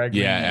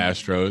 Yeah,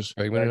 Astros.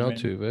 Bregman and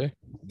Altuve.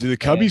 Do the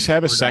Cubbies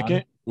have a Rodon.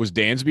 second? Was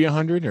Dansby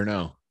 100 or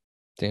no?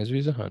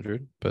 Dansby's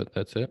 100, but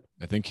that's it.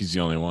 I think he's the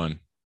only one.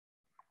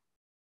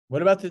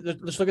 What about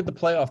let's look at the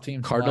playoff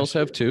teams. Cardinals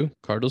have two.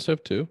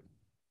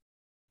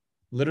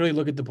 Literally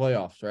look at the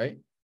playoffs, right?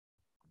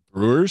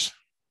 Brewers?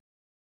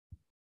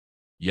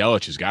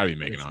 Yelich has got to be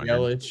making 100.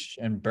 Yelich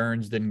and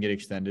Burns didn't get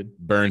extended.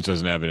 Burns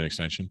doesn't have an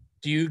extension.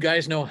 Do you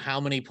guys know how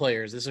many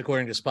players, this is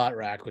according to Spot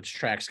Rack, which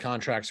tracks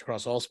contracts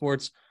across all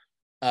sports,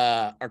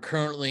 are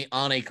currently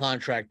on a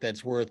contract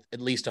that's worth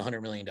at least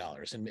 $100 million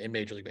in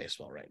Major League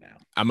Baseball right now?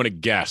 I'm going to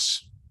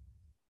guess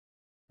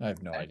I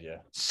have no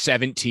idea.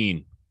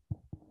 17.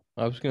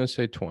 I was going to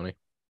say 20.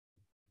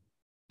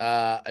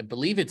 I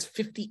believe it's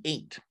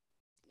 58.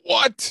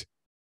 What?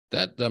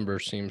 That number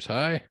seems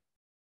high.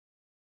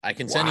 I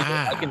can send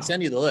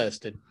you the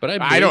list.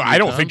 But I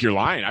don't think you're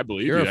lying. I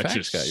believe you're you. a That's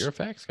facts just guy. You're a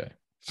facts guy.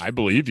 I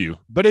believe you.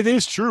 But it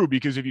is true,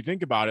 because if you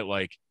think about it,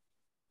 like,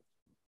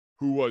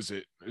 who was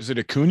it? Is it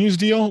Acuna's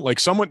deal? Like,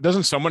 someone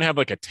have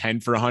like a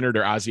 10 for 100,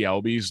 or Ozzie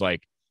Albies?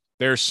 Like,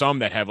 there's some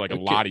that have like a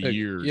lot of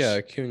years. Yeah,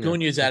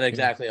 Acuna's at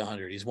exactly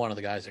 100. He's one of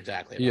the guys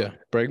exactly. At 100. Yeah,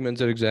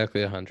 Bregman's at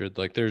exactly 100.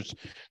 Like, there's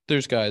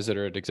guys that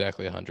are at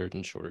exactly 100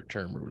 in shorter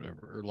term or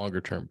whatever, or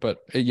longer term. But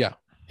yeah,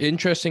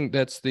 interesting.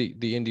 That's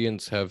the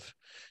Indians have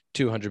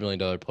 $200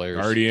 million players.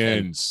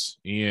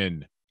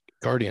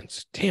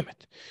 Guardians. Damn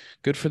it.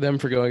 Good for them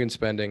for going and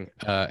spending.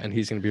 And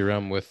he's going to be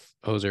around with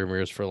Jose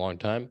Ramirez for a long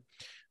time.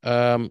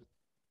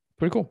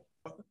 Pretty cool.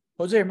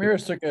 Jose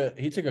Ramirez took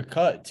a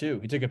cut too.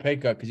 He took a pay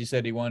cut because he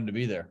said he wanted to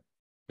be there.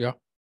 Yeah,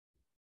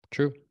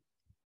 true.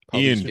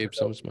 Probably Ian gave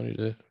some of his money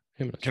to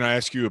him. Can I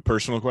ask you a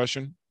personal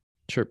question?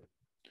 Sure.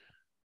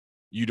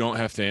 You don't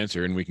have to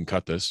answer, and we can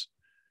cut this.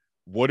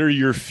 What are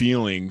your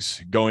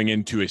feelings going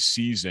into a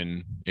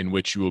season in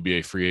which you will be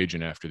a free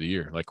agent after the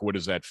year? Like, what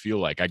does that feel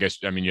like? I guess,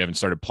 I mean, you haven't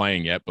started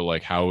playing yet, but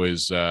like, how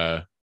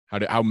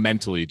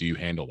mentally do you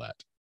handle that?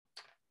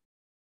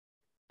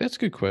 That's a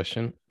good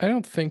question. I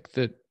don't think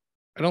that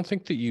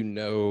you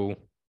know.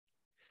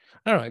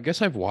 I don't know. I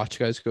guess I've watched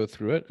guys go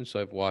through it, and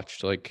so I've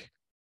watched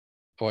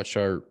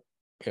our,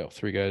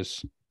 3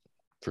 guys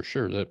for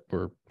sure that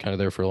were kind of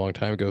there for a long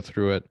time go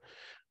through it.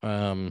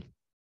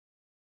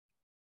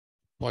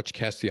 Watch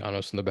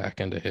Castellanos in the back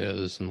end of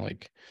his, and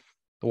like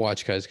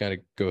watch guys kind of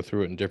go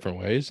through it in different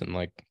ways. And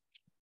like,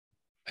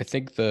 I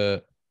think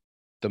the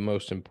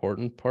most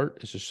important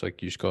part is just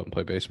like you just go out and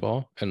play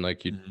baseball, and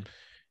like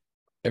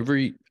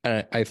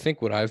I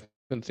think what I've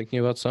been thinking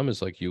about some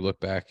is like you look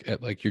back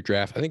at like your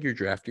draft. I think your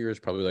draft year is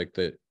probably like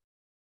the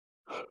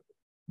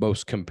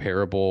most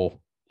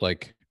comparable.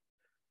 Like,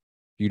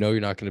 you're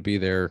not going to be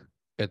there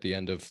at the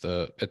end of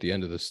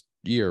this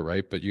year,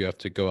 right? But you have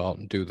to go out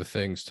and do the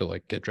things to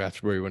like get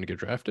drafted where you want to get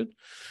drafted,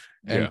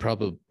 and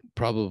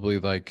probably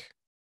like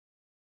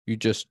you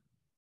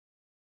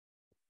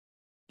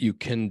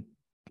can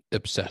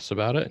obsess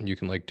about it, and you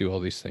can like do all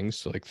these things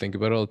to like think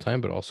about it all the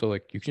time, but also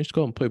like you can just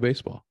go out and play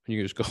baseball, and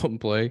you can just go out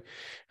and play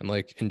and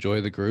like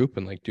enjoy the group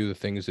and like do the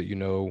things that you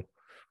know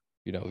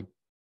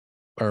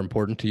are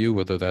important to you,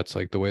 whether that's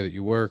like the way that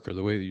you work or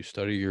the way that you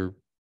study your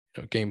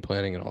game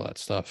planning and all that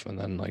stuff. And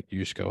then like you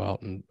just go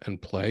out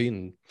and play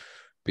and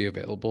be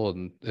available,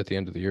 and at the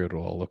end of the year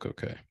it'll all look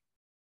okay.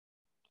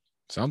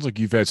 Sounds like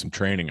you've had some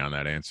training on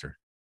that answer.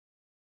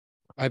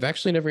 I've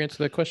actually never answered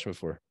that question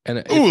before.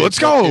 And let's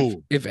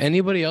go. If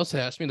anybody else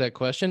had asked me that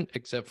question,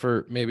 except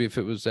for maybe if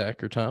it was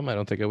Zach or Tom, I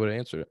don't think I would have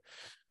answered it.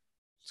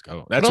 Let's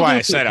go. That's why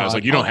I said, I was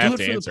like, you don't have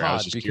to answer. I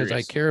was just because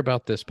curious. I care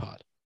about this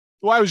pod.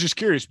 Well, I was just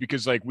curious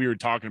because like we were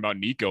talking about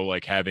Nico,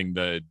 like having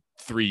the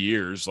 3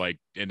 years, like,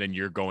 and then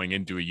you're going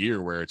into a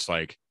year where it's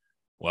like,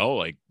 well,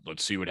 like,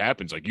 let's see what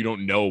happens. Like, you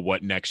don't know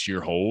what next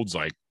year holds,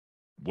 like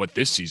what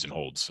this season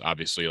holds,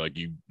 obviously, like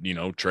you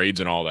know, trades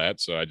and all that.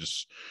 So I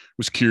just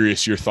was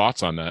curious your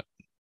thoughts on that.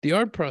 The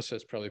ARB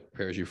process probably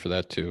prepares you for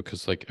that too,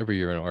 because like every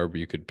year in ARB,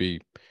 you could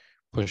be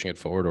pushing it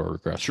forward or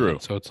regressing. True.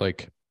 So it's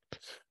like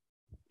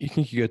you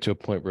think you get to a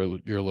point where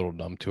you're a little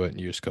numb to it and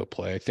you just go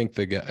play. I think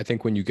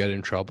when you get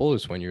in trouble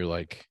is when you're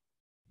like,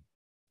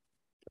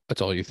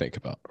 that's all you think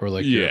about, or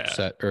like you're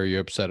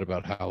upset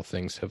about how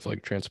things have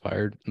like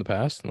transpired in the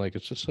past, and like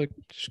it's just like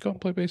just go and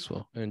play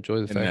baseball and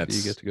enjoy the fact that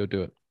you get to go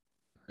do it.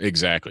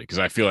 Exactly, because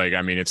I feel like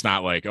it's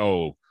not like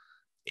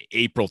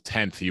April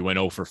 10th you went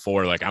 0 for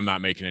 4. Like I'm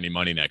not making any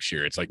money next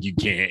year. It's like you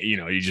can't,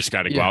 you just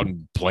got to go out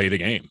and play the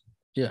game.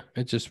 Yeah,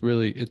 it's just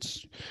really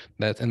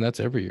that, and that's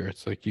every year.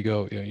 It's like you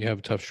go, you have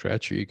a tough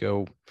stretch, or you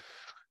go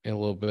in a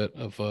little bit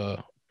of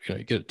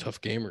you get a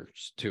tough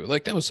gamers too.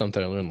 Like that was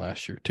something I learned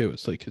last year too.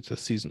 It's like the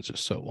season's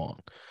just so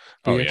long.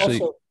 But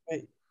also,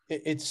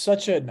 it's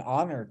such an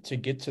honor to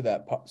get to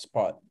that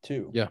spot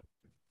too. Yeah,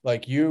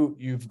 like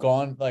you've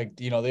gone, like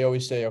they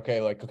always say,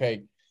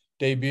 okay,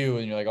 debut,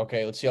 and you're like,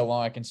 okay, let's see how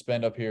long I can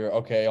spend up here.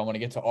 Okay, I want to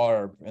get to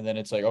ARB, and then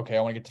it's like, okay,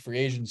 I want to get to free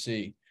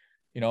agency.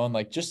 And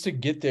like just to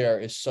get there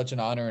is such an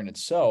honor in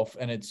itself.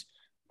 And it's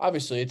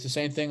obviously it's the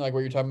same thing like what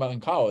you're talking about in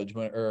college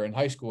or in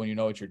high school when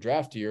it's your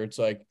draft year. It's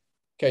like,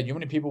 okay, how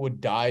many people would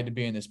die to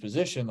be in this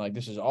position? Like,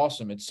 this is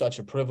awesome. It's such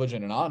a privilege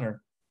and an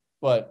honor,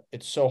 but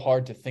it's so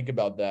hard to think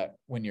about that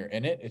when you're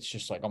in it. It's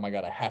just like, oh my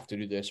God, I have to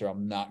do this or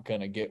I'm not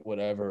going to get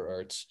whatever,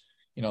 or it's,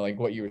 like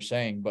what you were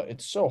saying, but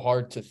it's so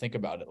hard to think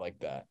about it like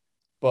that.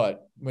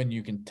 But when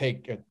you can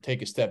take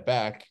a step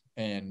back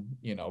and,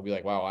 be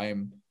like, wow, I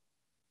am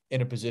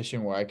in a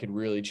position where I could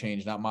really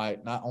change not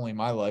only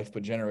my life,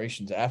 but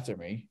generations after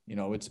me,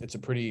 it's a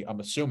pretty, I'm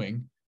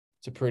assuming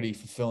it's a pretty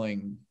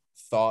fulfilling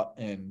thought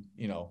and,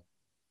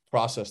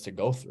 process to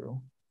go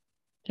through.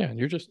 Yeah, and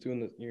you're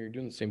doing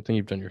the same thing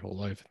you've done your whole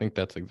life. I think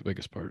that's like the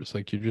biggest part. It's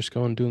like you're just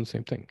going doing the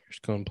same thing. You're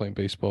just going playing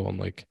baseball and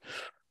like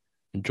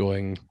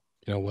enjoying,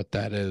 what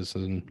that is,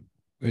 and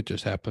it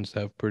just happens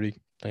to have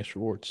pretty nice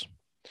rewards.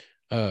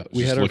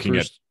 We had our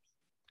first.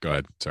 Go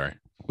ahead. Sorry.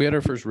 We had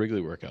our first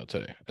Wrigley workout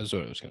today. That's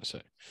what I was going to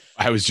say.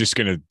 I was just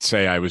going to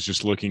say I was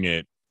just looking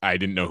at. I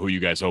didn't know who you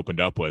guys opened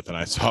up with, and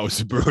I saw it was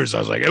the Brewers. I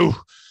was like, oh,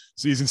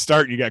 season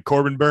starting. You got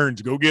Corbin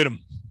Burns. Go get him.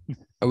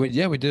 We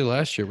did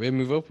last year.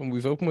 We've opened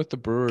with the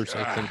Brewers.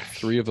 Gosh. I think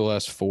 3 of the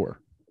last 4.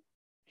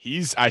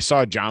 I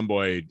saw John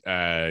Boy.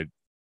 I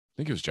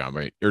think it was John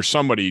Boy or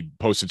somebody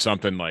posted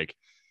something like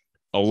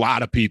a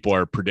lot of people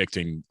are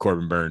predicting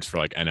Corbin Burns for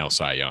like NL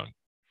Cy Young.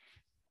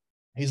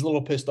 He's a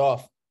little pissed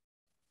off.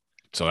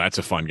 So that's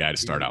a fun guy to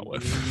start out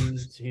with.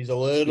 He's a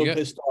little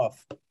pissed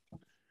off.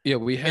 Yeah,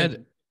 we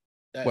had.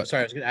 Sorry,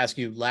 I was going to ask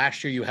you.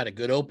 Last year, you had a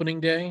good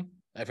opening day,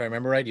 if I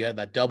remember right. You had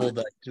that double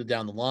that threw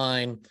down the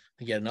line.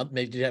 You had another.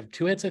 Maybe did you have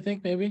 2 hits? I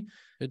think maybe.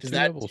 Does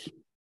that? Doubles.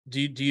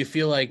 Do you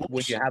feel like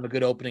when you have a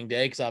good opening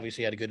day, because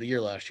obviously you had a good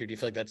year last year, do you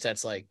feel like that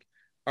sets like,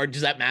 or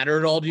does that matter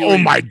at all to you? Oh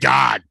my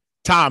God,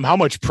 Tom, how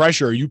much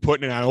pressure are you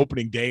putting on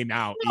opening day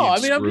now? No, I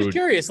mean, I'm just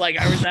curious. Like,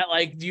 or is that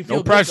like, do you feel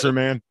no pressure,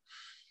 man?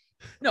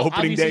 No,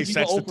 opening day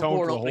sets the tone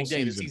for the whole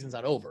season. The season's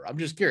not over. I'm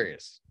just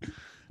curious.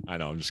 I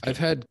know. I'm just kidding. I've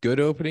had good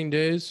opening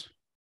days.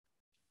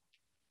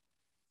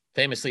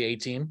 Famously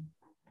 18.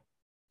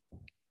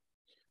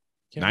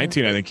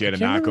 19, I think you had a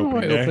knock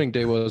opening day. Opening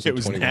day was it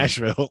was 21.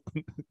 Nashville.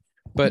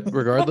 But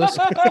regardless.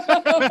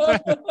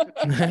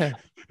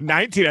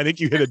 19, I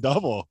think you hit a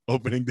double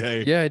opening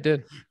day. Yeah, I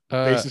did.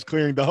 Bases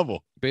clearing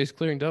double. Base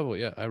clearing double.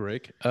 Yeah, I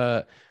rake.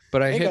 But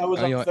I hit. I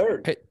was on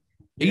third.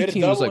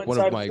 18 was like one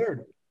of my.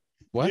 Third.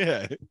 What?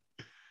 Yeah.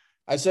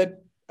 I said,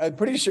 I'm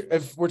pretty sure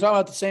if we're talking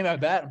about the same at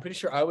bat, I'm pretty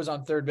sure I was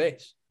on third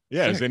base.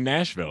 Yeah, it was in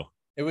Nashville.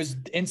 It was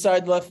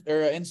inside left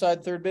or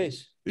inside third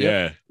base.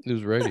 Yeah. Yep, it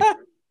was ready.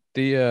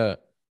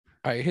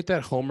 I hit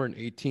that homer in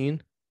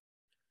 18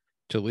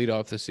 to lead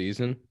off the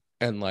season,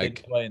 and like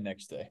didn't play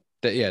next day.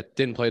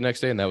 Didn't play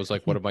next day, and that was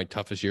like one of my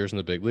toughest years in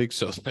the big league.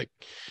 So it's like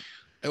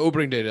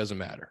opening day doesn't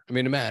matter. I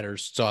mean, it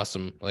matters. It's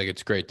awesome. Like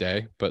it's a great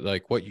day, but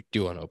like what you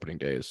do on opening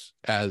day is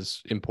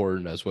as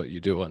important as what you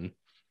do on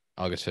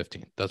August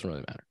 15th. Doesn't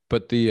really matter.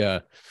 But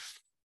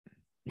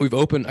we've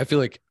opened. I feel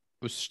like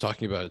I was just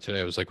talking about it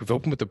today. I was like, we've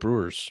opened with the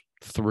Brewers.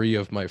 3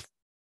 of my.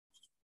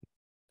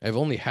 I've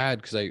only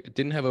had because I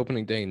didn't have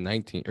opening day in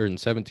 19 or in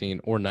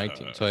 17 or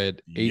 19. So I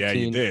had 18. Yeah,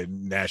 you did.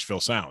 Nashville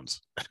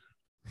Sounds.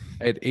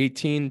 I had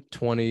 18,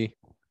 20,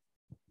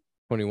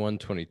 21,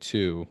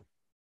 22,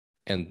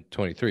 and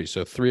 23.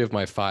 So 3 of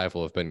my 5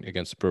 will have been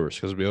against the Brewers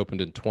because we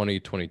opened in 20,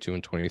 22,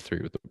 and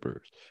 23 with the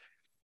Brewers.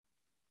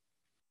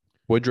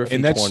 Woodruff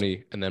in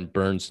 20, and then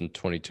Burns in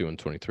 22 and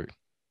 23.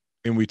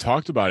 And we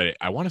talked about it.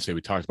 I want to say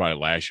we talked about it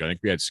last year. I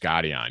think we had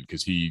Scotty on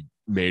because he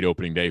made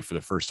opening day for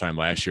the first time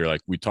last year.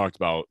 Like we talked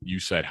about, you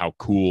said how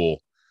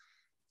cool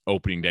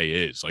opening day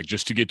is, like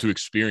just to get to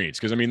experience.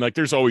 Because I mean, like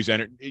there's always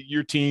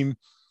your team.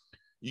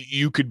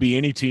 You could be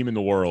any team in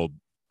the world.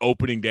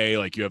 Opening day,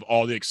 like you have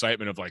all the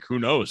excitement of like, who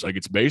knows? Like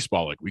it's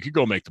baseball. Like we could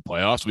go make the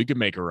playoffs. We could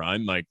make a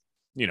run. Like,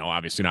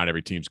 obviously not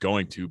every team's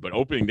going to, but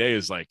opening day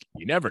is like,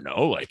 you never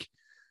know. Like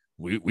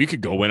we could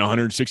go win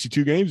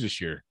 162 games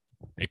this year.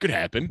 It could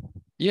happen.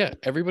 Yeah,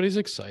 everybody's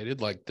excited.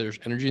 Like there's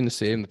energy in the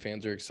stadium. The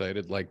fans are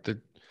excited. Like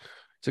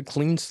it's a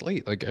clean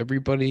slate. Like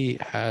everybody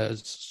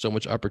has so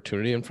much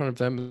opportunity in front of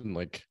them. And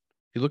like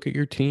you look at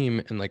your team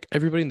and like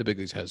everybody in the big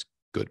leagues has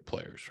good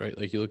players, right?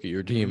 Like you look at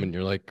your team and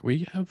you're like,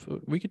 we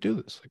could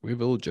do this. Like we have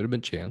a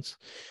legitimate chance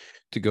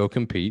to go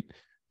compete.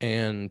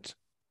 And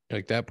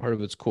like that part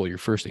of it's cool. Your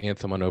first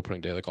anthem on opening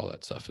day, like all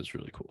that stuff is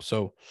really cool.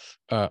 So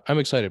I'm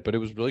excited, but it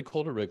was really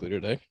cold at Wrigley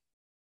today.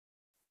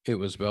 It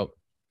was about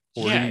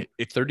 38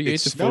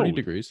 to 40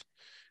 degrees.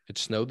 It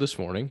snowed this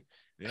morning.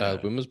 Yeah.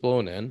 The wind was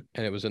blowing in,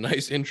 and it was a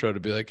nice intro to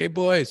be like, hey,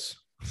 boys,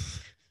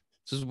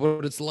 this is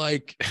what it's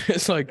like.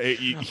 It's like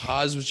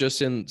Oz was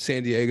just in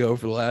San Diego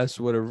for the last,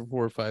 4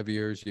 or 5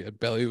 years. You had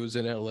Belly was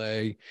in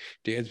LA.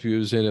 Dansby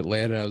was in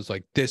Atlanta. I was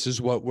like, this is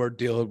what we're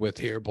dealing with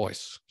here,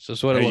 boys. So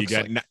that's what it looks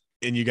like.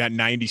 And you got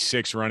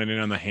 96 running in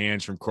on the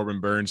hands from Corbin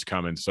Burns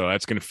coming. So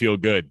that's going to feel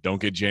good. Don't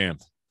get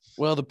jammed.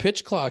 Well, the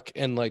pitch clock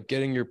and like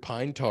getting your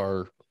pine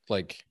tar,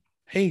 like,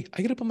 hey,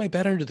 I got to put my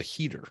bat under the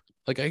heater.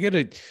 Like I got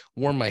to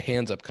warm my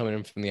hands up coming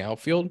in from the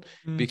outfield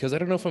because I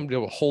don't know if I'm going to be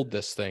able to hold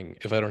this thing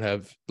if I don't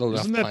have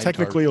enough. Isn't that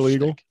technically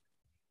illegal?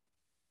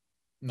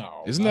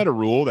 No. Isn't that a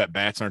rule that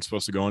bats aren't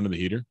supposed to go under the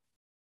heater?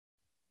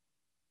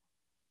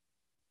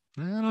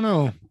 I don't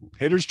know.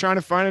 Hitters trying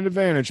to find an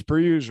advantage per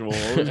usual.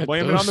 Always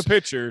blame it on the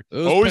pitcher.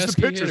 Always the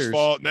pitcher's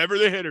fault, never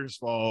the hitter's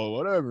fault.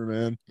 Whatever,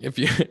 man. If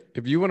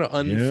you want to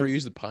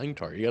unfreeze the pine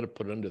tar, you got to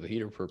put it under the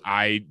heater for.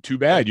 Too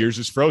bad. Yours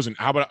is frozen.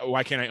 How about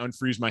why can't I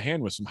unfreeze my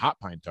hand with some hot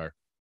pine tar?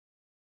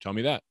 Tell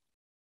me that.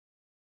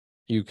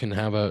 You can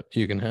have a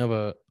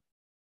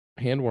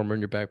hand warmer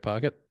in your back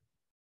pocket.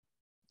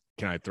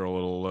 Can I throw a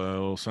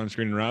little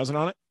sunscreen and rosin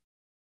on it?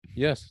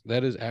 Yes,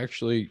 that is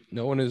actually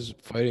no one is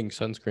fighting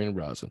sunscreen and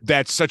rosin.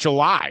 That's such a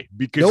lie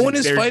because no one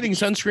is fighting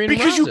sunscreen and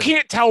rosin. Because you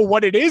can't tell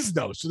what it is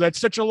though. So that's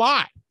such a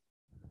lie.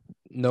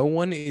 No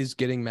one is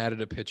getting mad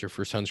at a pitcher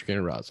for sunscreen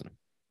and rosin.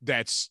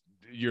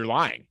 You're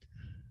lying.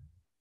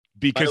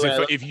 Because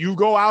if you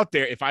go out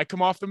there, if I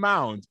come off the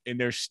mound and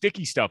there's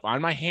sticky stuff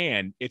on my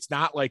hand, it's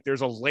not like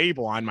there's a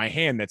label on my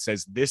hand that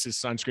says this is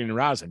sunscreen and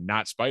rosin,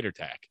 not spider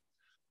tack.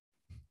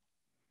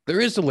 There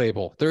is a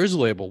label.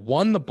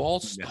 One, the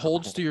ball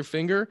holds to your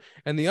finger,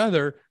 and the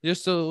other,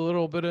 just a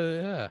little bit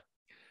of,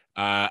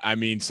 I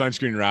mean,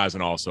 sunscreen and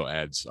rosin also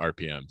adds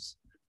RPMs,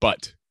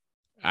 but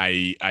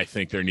I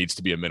think there needs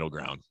to be a middle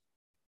ground.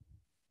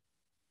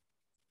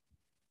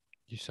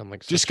 You sound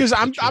like just because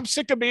I'm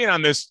sick of being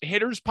on this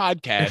hitters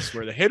podcast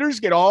where the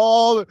hitters get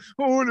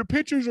the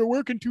pitchers are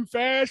working too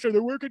fast or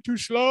they're working too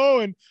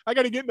slow and I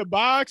got to get in the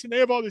box and they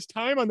have all this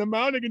time on the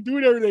mound. They can do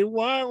whatever they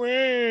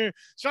want.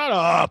 Shut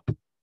up.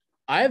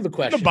 I have a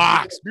question. In the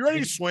box. Be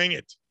ready to swing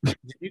it.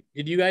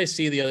 Did you guys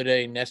see the other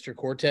day Nestor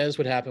Cortez?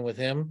 What happened with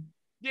him?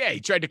 Yeah, he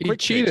tried to quick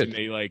cheat and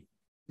they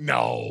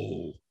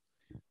no.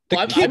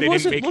 The kid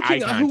wasn't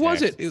looking up. Who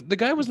was it? The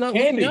guy was not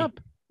looking up.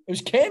 It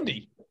was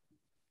Candy.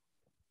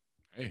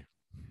 Hey,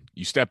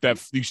 you step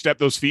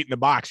those feet in the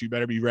box. You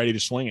better be ready to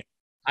swing it.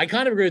 I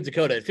kind of agree with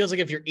Dakota. It feels like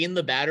if you're in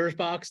the batter's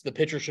box, the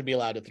pitcher should be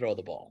allowed to throw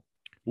the ball.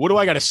 What do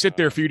I got to sit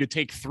there for you to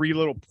take 3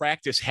 little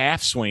practice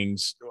half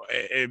swings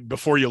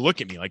before you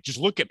look at me? Like, just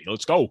look at me.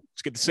 Let's go.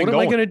 Let's get this thing going.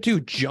 What am I going to do?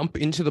 Jump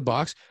into the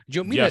box? Do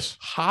you want me to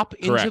hop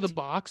into the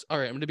box? All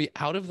right, I'm going to be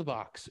out of the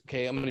box.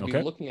 Okay, I'm going to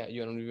be looking at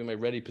you, and I'm going to be in my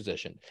ready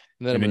position.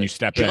 And then you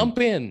step jump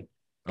in,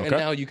 and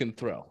now you can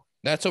throw.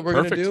 That's what we're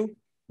going to do?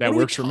 That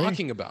works for me.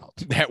 Talking about?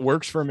 That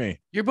works for me.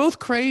 You're both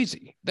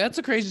crazy. That's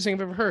the craziest thing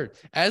I've ever heard.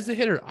 As the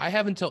hitter, I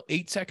have until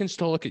 8 seconds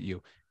to look at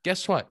you.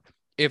 Guess what?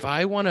 If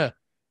I want to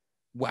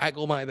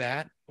waggle my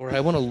bat or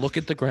I want to look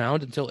at the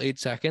ground until 8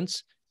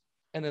 seconds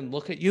and then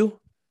look at you,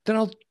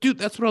 then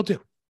that's what I'll do.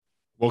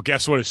 Well,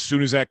 guess what? As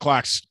soon as that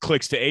clock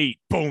clicks to 8,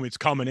 boom, it's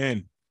coming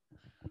in.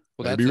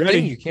 Well, that's the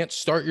thing. You can't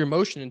start your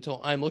motion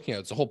until I'm looking at it.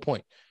 It's the whole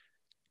point.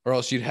 Or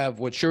else you'd have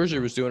what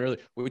Scherzer was doing earlier.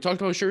 When we talked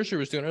about what Scherzer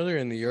was doing earlier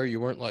in the year, you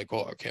weren't like,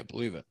 oh, I can't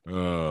believe it.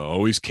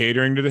 Always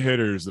catering to the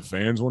hitters. The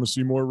fans want to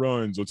see more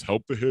runs. Let's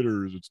help the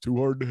hitters. It's too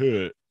hard to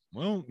hit.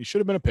 Well, you should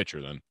have been a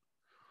pitcher then.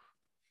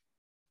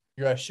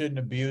 You guys shouldn't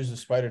abuse the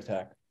spider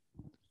tack.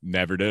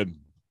 Never did.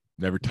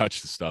 Never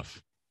touched the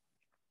stuff.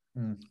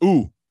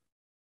 Ooh.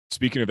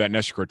 Speaking of that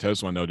Nestor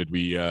Cortez one, though,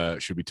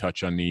 should we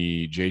touch on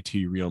the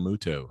JT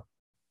Realmuto?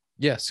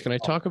 Yes. Can I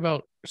talk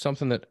about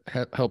something that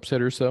helps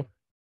hitters, though?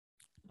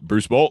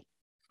 Bruce Bolt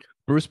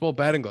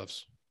batting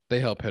gloves.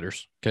 They help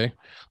hitters. Okay.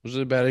 Those are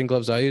the batting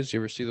gloves I use. You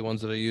ever see the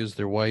ones that I use?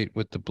 They're white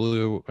with the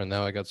blue. And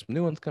now I got some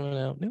new ones coming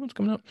out.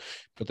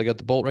 But they got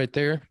the Bolt right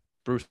there.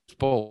 Bruce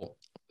Bolt.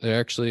 They're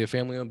actually a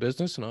family-owned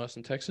business in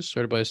Austin, Texas,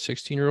 started by a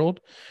 16-year-old.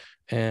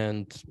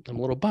 And I'm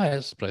a little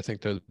biased, but I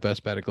think they're the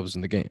best batting gloves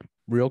in the game.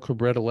 Real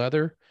Cabretta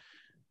leather.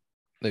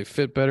 They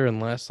fit better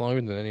and last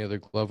longer than any other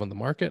glove on the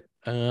market.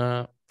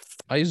 I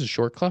use a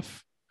short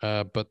cuff,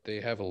 but they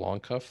have a long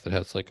cuff that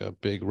has like a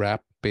big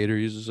wrap. Bader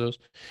uses those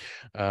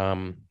for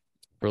a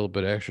little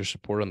bit of extra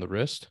support on the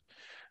wrist.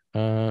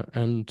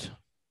 And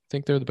I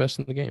think they're the best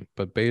in the game.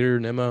 But Bader,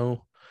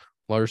 Nemo,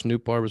 Lars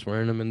Nootbaar was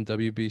wearing them in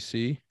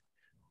WBC.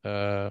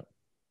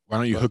 Why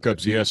don't you hook up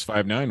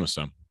ZS59 with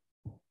some?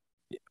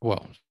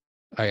 Well,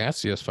 I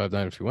asked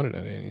ZS59 if he wanted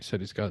any, and he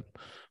said he's got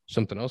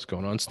something else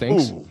going on.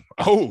 Stinks.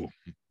 Oh.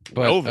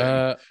 But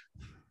Well,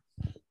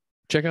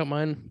 check out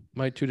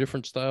my two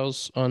different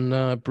styles on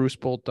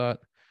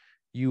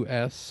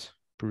brucebolt.us,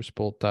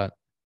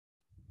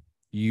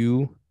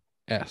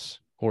 brucebolt.us,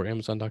 or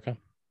Amazon.com.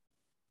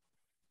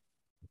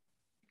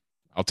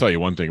 I'll tell you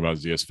one thing about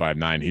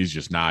ZS59. He's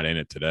just not in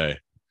it today.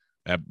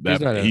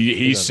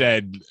 He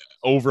said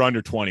over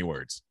under 20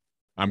 words.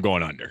 I'm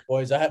going under.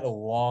 Boys, I had a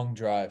long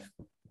drive.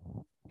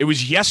 It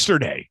was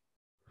yesterday.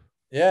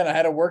 Yeah, and I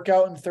had a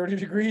workout in 30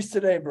 degrees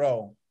today,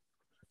 bro.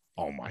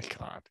 Oh my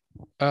God.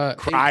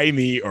 Cry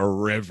me a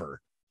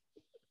river.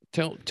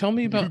 Tell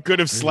me about. You could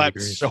have slept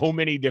degrees. So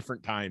many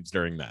different times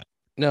during that.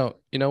 No,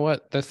 you know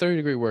what? The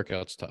 30-degree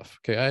workout's tough.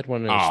 Okay, I had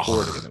one that was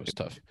 40 and it was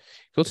tough.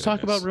 Let's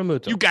talk about Real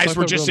Muto. You guys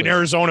were just in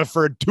Arizona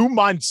for 2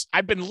 months.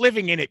 I've been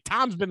living in it.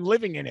 Tom's been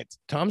living in it.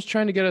 Tom's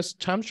trying to get us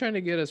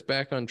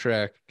back on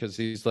track because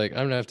he's like,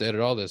 I'm gonna have to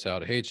edit all this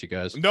out. I hate you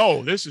guys.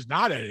 No, this is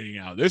not editing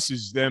out. This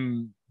is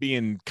them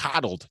being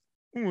coddled.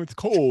 It's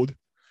cold.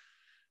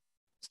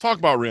 Let's talk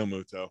about Real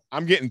Muto.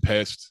 I'm getting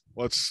pissed.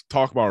 Let's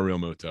talk about Real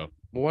Muto.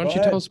 Well, why don't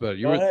you tell us about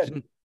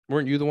it?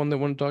 Weren't you the one that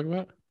wanted to talk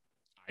about it?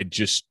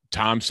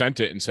 Tom sent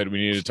it and said we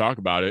needed to talk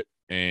about it.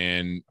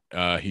 And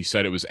he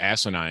said it was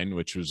asinine,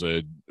 which was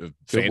a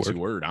fancy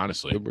word,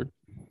 honestly. Good word.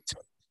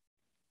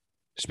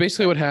 It's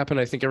basically what happened.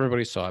 I think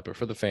everybody saw it, but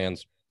for the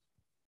fans,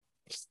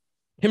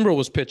 Kimbrel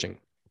was pitching.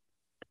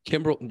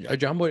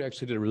 John Boy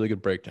actually did a really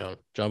good breakdown.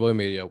 John Boy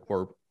Media,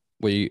 where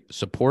we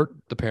support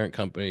the parent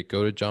company.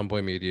 Go to John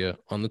Boy Media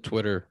on the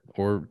Twitter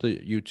or the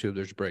YouTube.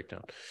 There's a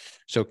breakdown.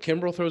 So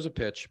Kimbrel throws a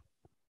pitch.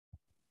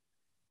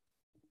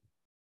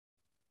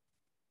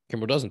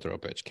 Kimbrel doesn't throw a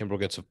pitch. Kimbrel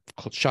gets a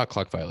shot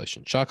clock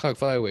violation. Shot clock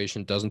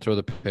violation, doesn't throw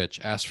the pitch,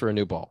 asks for a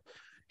new ball.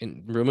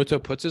 And Real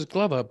Muto puts his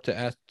glove up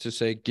to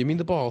say, give me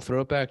the ball,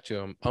 throw it back to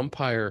him.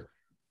 Umpire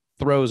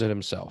throws it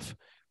himself.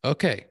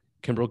 Okay,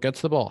 Kimbrel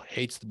gets the ball,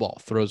 hates the ball,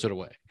 throws it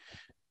away.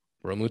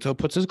 Real Muto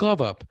puts his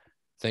glove up,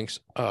 thinks,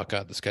 oh,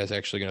 God, this guy's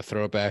actually going to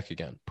throw it back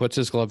again. Puts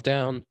his glove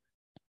down.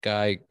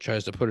 Guy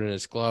tries to put it in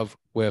his glove,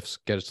 whiffs,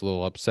 gets a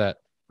little upset,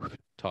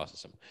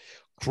 tosses him.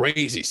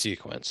 Crazy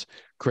sequence.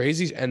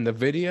 Crazy. And the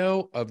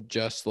video of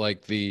just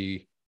like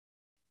the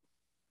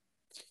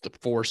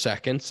 4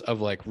 seconds of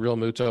like Real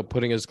Muto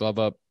putting his glove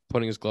up,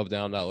 putting his glove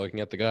down, not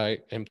looking at the guy,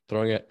 him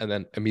throwing it, and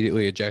then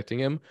immediately ejecting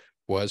him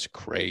was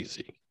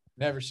crazy.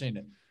 Never seen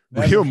it.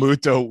 Real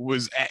Muto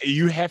was,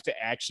 you have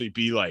to actually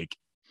be like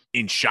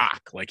in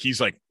shock. Like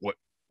he's like, what?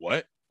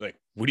 Like,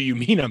 what do you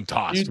mean I'm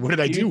tossed? What did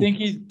I do?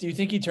 Do you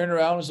think he turned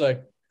around and was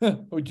like,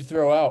 who'd you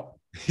throw out?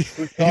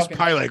 He's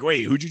probably like,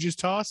 wait, who'd you just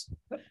toss?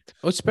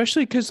 Well,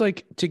 especially because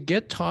like to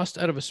get tossed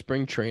out of a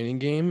spring training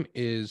game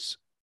it's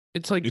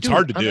like, it's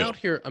hard to do. I'm out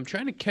here, I'm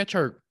trying to catch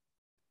our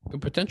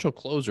potential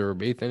closer or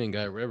 8th inning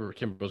guy, whatever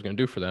Kimbrel's going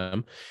to do for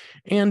them.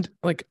 And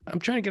like, I'm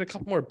trying to get a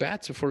couple more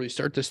bats before we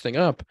start this thing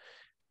up.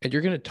 And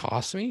you're going to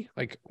toss me?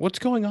 Like, what's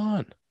going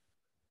on?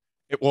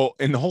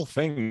 And the whole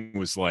thing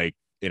was like,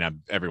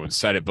 everyone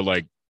said it, but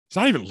like, it's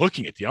not even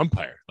looking at the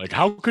umpire. Like,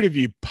 how could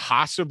he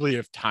possibly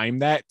have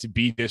timed that to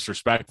be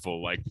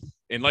disrespectful? Like,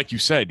 and like you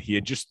said, he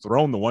had just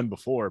thrown the one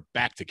before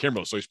back to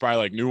Kimbrel. So he's probably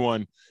like, new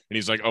one. And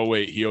he's like, oh,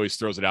 wait, he always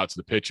throws it out to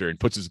the pitcher and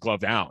puts his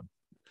glove down.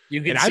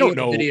 You can see in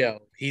the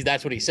video.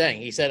 That's what he's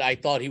saying. He said, I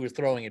thought he was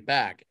throwing it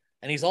back.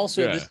 And he's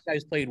also, this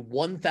guy's played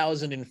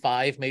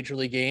 1,005 major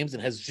league games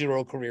and has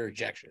 0 career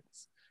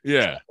ejections.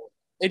 Yeah.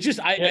 It just,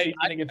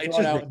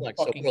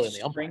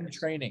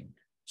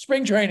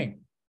 Spring training.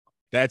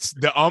 That's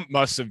the ump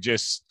must have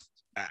just,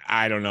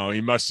 I don't know. He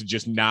must have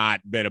just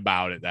not been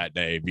about it that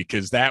day,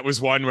 because that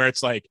was one where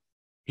it's like,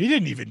 he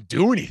didn't even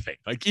do anything.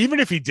 Like, even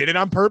if he did it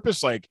on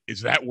purpose, like,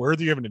 is that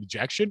worthy of an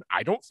ejection?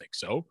 I don't think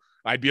so.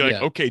 I'd be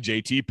like, okay,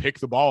 JT, pick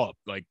the ball up.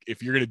 Like,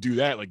 if you're going to do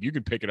that, like, you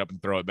can pick it up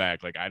and throw it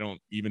back. Like, I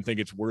don't even think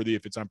it's worthy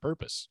if it's on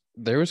purpose.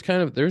 There's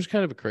kind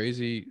of a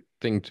crazy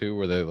thing too,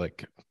 where they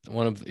like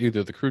one of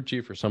either the crew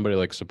chief or somebody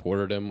like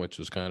supported him, which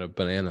was kind of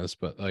bananas.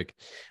 But like,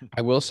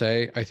 I will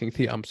say, I think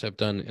the umps have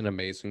done an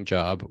amazing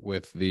job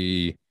with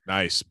the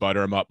nice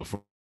butter him up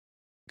before.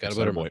 Got to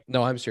butter him up.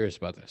 No, I'm serious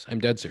about this. I'm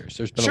dead serious.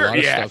 There's been a lot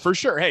of stuff for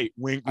sure. Hey,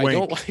 wink, wink. I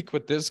don't like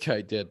what this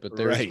guy did, but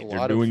there's a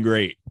lot doing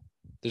great.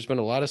 There's been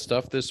a lot of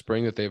stuff this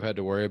spring that they've had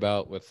to worry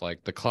about with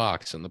like the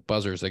clocks and the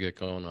buzzers that get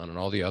going on and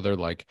all the other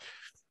like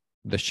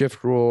the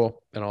shift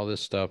rule and all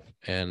this stuff,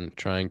 and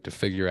trying to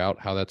figure out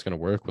how that's going to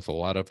work with a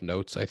lot of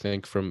notes, I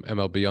think, from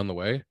MLB on the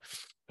way,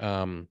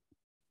 along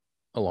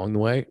the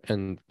way.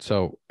 And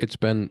so it's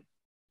been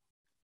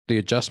the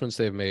adjustments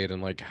they've made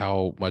and like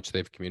how much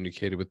they've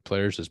communicated with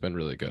players has been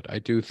really good. I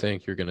do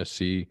think you're going to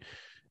see,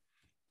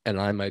 and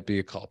I might be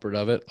a culprit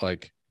of it,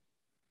 like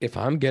if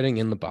I'm getting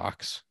in the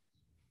box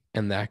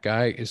and that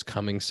guy is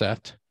coming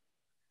set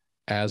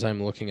as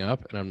I'm looking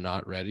up and I'm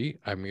not ready,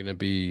 I'm going to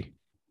be.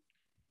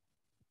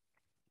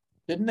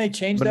 Didn't they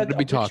change that? To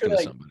be talking to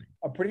somebody.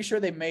 I'm pretty sure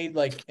they made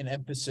like an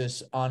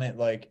emphasis on it.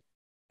 Like,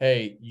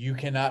 hey, you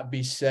cannot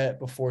be set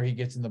before he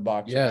gets in the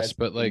box. Yes,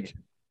 but like,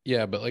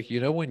 yeah, but like,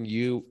 you know, when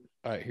you,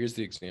 all right, here's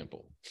the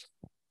example.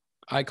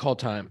 I call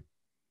time.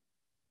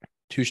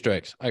 2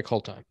 strikes. I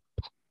call time.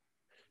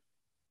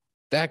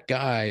 that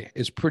guy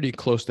is pretty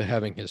close to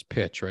having his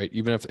pitch, right?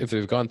 Even if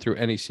they've gone through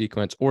any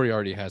sequence or he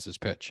already has his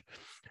pitch.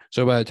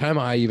 So by the time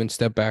I even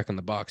step back in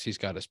the box, he's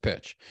got his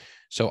pitch.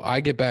 So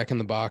I get back in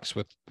the box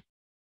with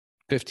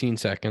 15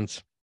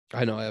 seconds.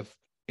 I know I have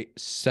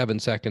 7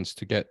 seconds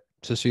to get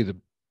to see the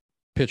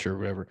pitcher or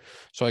whatever.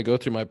 So I go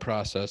through my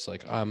process.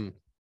 Like I'm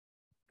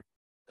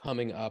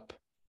coming up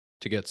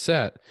to get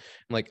set.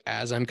 And like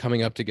as I'm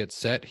coming up to get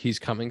set, he's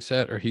coming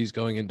set or he's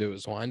going into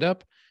his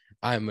windup.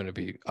 I'm going to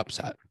be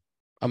upset.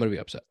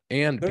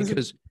 And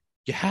because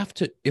you have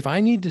to, if I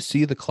need to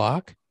see the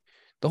clock,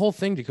 the whole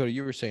thing, Dakota,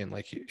 you were saying,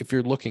 like, if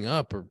you're looking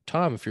up, or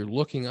Tom, if you're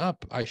looking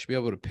up, I should be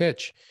able to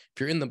pitch. If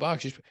you're in the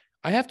box,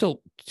 I have to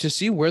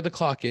see where the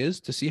clock is,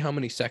 to see how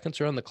many seconds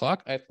are on the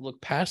clock. I have to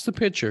look past the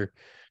pitcher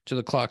to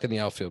the clock in the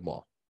outfield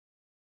wall.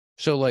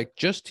 So, like,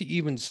 just to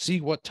even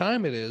see what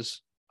time it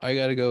is, I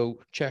got to go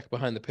check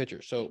behind the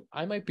pitcher. So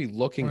I might be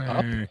looking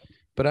up,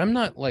 but I'm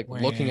not like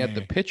looking at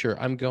the pitcher.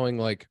 I'm going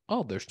like,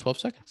 oh, there's 12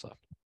 seconds left.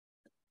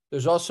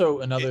 There's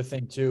also another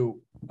thing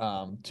too.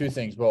 Two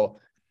things. Well,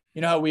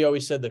 you know how we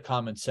always said the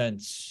common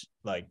sense,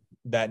 like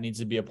that needs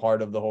to be a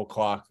part of the whole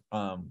clock.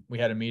 We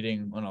had a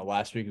meeting, I don't know,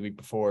 last week, the week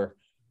before,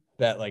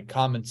 that like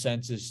common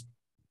sense is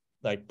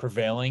like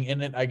prevailing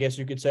in it, I guess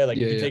you could say. Like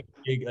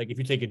if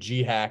you take a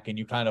G hack and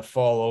you kind of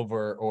fall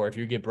over, or if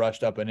you get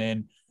brushed up and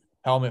in,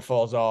 helmet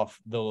falls off,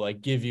 they'll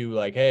like give you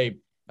like, hey,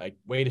 like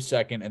wait a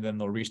second, and then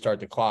they'll restart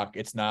the clock.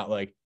 It's not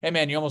like, hey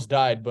man, you almost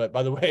died, but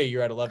by the way,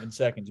 you're at 11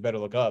 seconds, you better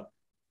look up.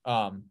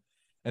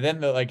 And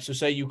then the like, so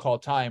say you call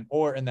time,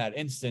 or in that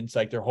instance,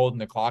 like they're holding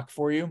the clock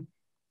for you.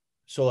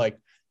 So like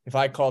if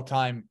I call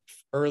time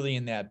early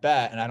in that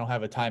bat and I don't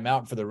have a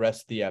timeout for the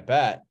rest of the at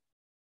bat,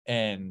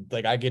 and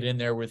like I get in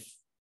there with,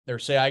 or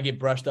say I get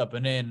brushed up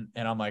and in,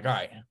 and I'm like, all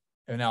right.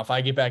 And now if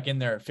I get back in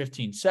there at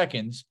 15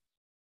 seconds,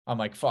 I'm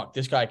like, fuck,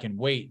 this guy can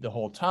wait the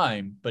whole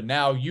time. But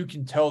now you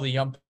can tell the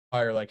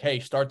umpire like, hey,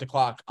 start the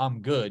clock,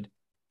 I'm good,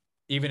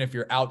 even if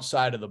you're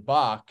outside of the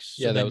box.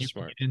 So then you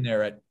can get in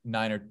there at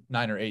 9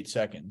 or 8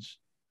 seconds.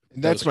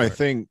 That's my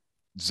thing.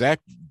 Zack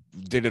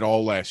did it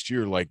all last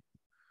year. Like,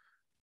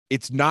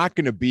 it's not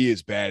going to be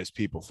as bad as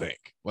people think.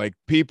 Like,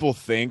 people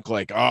think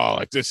like, oh,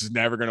 like this is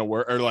never going to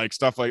work, or like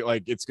stuff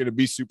like it's going to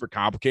be super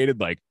complicated.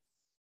 Like,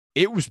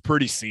 it was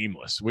pretty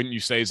seamless. Wouldn't you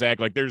say,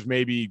 Zack? Like, there's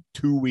maybe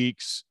 2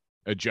 weeks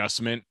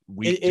adjustment,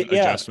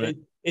 adjustment.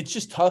 It's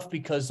just tough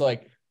because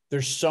like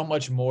there's so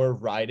much more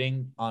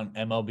riding on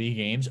MLB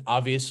games,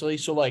 obviously.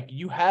 So like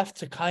you have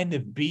to kind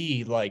of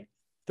be like,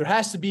 there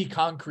has to be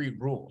concrete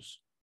rules.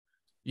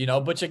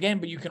 But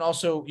you can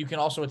also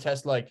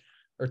attest like,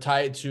 or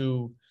tie it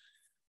to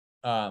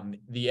the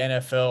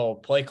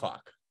NFL play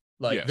clock.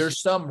 Like yes.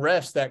 There's some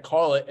refs that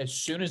call it as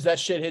soon as that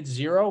shit hits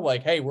 0,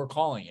 like, hey, we're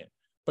calling it.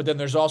 But then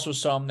there's also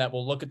some that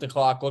will look at the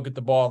clock, look at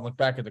the ball, and look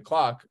back at the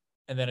clock.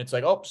 And then it's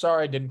like, oh,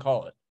 sorry, I didn't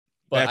call it.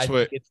 But I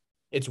think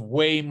it's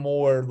way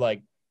more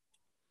like,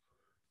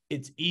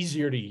 it's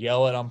easier to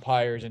yell at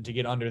umpires and to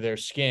get under their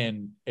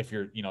skin if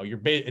you're,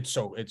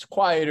 it's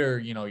quieter,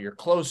 you're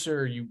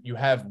closer, you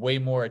have way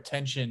more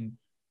attention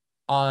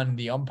on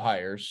the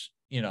umpires,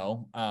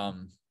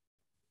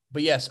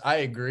 but yes, I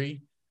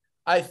agree.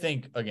 I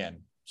think,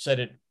 again, said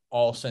it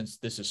all since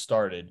this has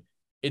started,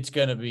 it's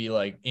going to be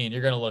like, and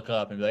you're going to look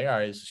up and be like, all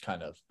right, this is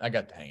I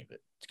got the hang of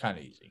it. It's kind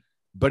of easy.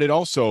 But it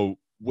also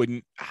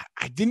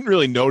I didn't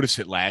really notice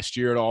it last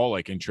year at all,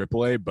 like in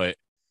AAA, but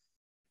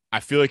I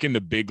feel like in the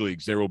big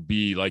leagues, there will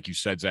be, like you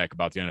said, Zack,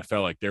 about the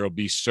NFL, like there will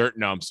be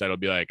certain umps that'll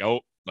be like,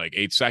 oh, like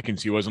 8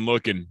 seconds, he wasn't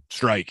looking,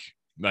 strike.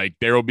 Like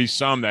there will be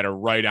some that are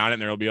right on it,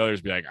 and there will be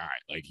others be like, all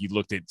right, like he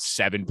looked at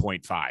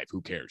 7.5.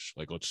 Who cares?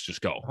 Like, let's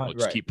just go.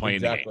 Let's keep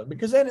playing the game.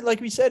 Because then,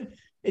 like we said,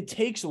 it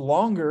takes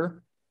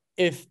longer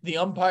if the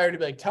umpire to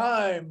be like,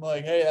 time,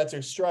 like, hey, that's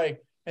a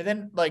strike. And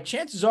then, like,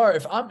 chances are,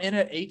 if I'm in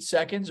at 8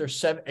 seconds or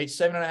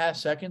 7.5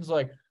 seconds,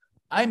 like,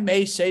 I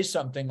may say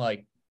something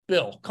like,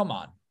 Bill, come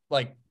on.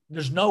 Like,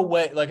 there's no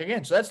way. Like,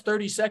 again, so that's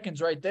 30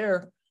 seconds right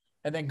there.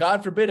 And then,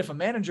 God forbid, if a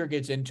manager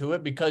gets into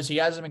it because he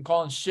hasn't been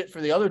calling shit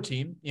for the other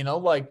team,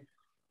 like,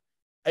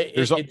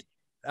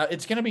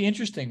 it's going to be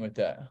interesting with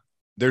that.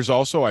 There's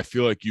also, I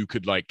feel like you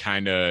could, like,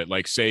 kind of,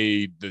 like,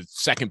 say the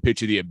second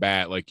pitch of the at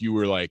bat, like, you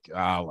were like,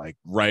 like,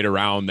 right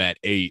around that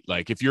 8.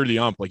 Like, if you're the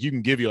ump, like, you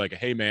can give you, like, a,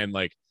 hey, man,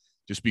 like,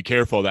 just be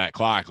careful of that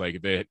clock. Like,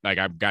 if it, like,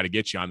 I've got to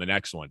get you on the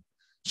next one.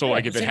 So,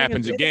 like, if it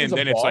happens again,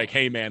 then it's like,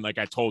 hey, man, like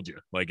I told you,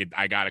 like,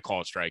 I got to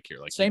call a strike here.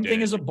 Like, same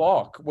thing as a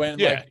balk when,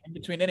 like, in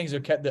between innings,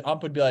 the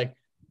ump would be like,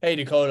 hey,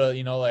 Dakota,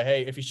 like,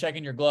 hey, if he's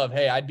checking your glove,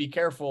 hey, I'd be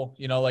careful.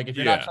 Like, if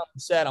you're not coming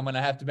set, I'm going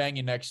to have to bang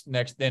you next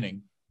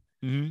inning.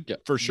 Mm-hmm. Yeah,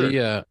 for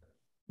sure.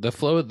 The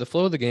flow of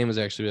the game has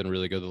actually been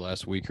really good the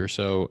last week or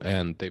so,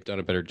 and they've done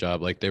a better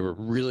job. Like, they were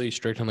really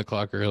strict on the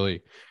clock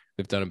early.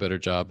 They've done a better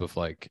job of,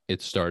 like,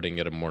 it's starting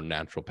at a more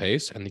natural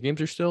pace, and the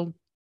games are still.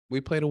 We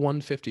played a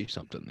 150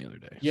 something the other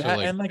day. Yeah, so,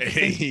 like, and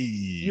like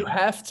you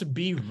have to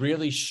be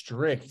really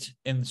strict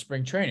in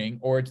spring training,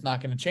 or it's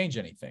not going to change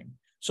anything.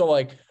 So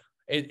like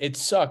it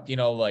sucked,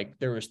 like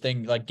there was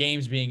things like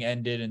games being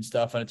ended and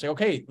stuff, and it's like,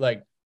 okay,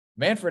 like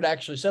Manfred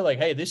actually said, like,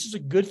 hey, this is a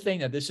good thing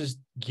that this is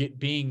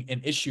being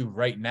an issue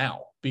right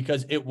now,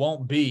 because it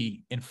won't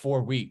be in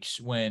 4 weeks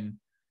when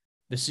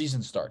the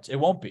season starts. It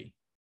won't be.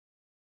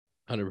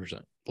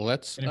 100%.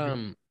 Let's if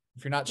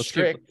you're not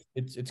strict,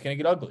 it's going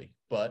to get ugly.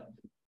 But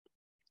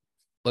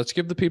let's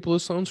give the people a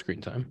Sloan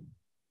screen time.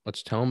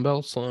 Let's tell them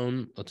about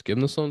Sloan. Let's give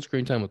them the Sloan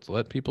screen time. Let's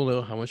let people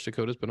know how much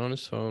Dakota's been on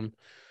his phone.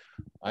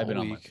 I've been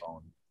on my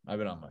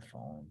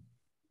phone.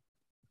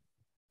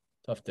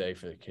 Tough day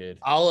for the kid.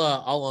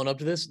 I'll own up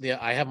to this.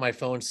 I have my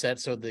phone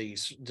set so the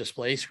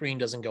display screen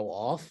doesn't go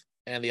off.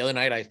 And the other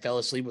night I fell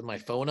asleep with my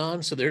phone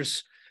on. So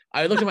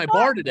I looked at my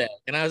bar today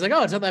and I was like,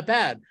 oh, it's not that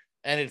bad.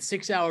 And it's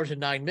 6 hours and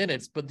 9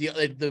 minutes. But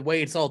the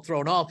way it's all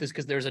thrown off is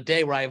because there's a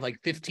day where I have like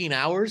 15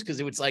 hours because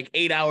it was like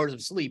 8 hours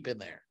of sleep in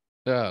there.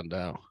 Oh,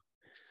 no.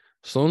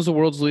 Sloan's the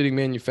world's leading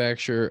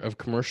manufacturer of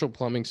commercial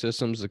plumbing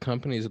systems. The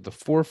company is at the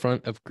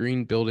forefront of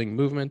green building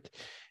movement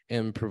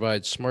and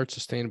provides smart,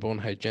 sustainable, and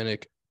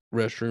hygienic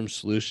restroom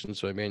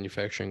solutions by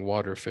manufacturing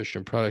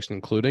water-efficient products,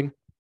 including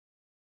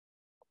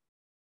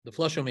the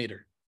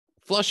flushometer,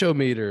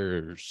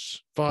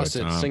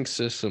 faucets, sink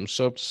systems,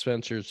 soap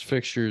dispensers,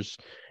 fixtures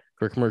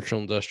for commercial,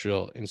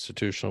 industrial,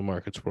 institutional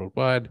markets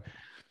worldwide.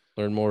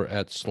 Learn more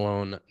at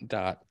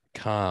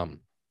sloan.com.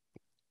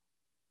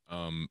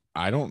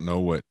 I don't know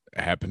what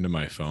happened to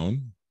my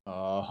phone.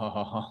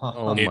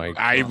 My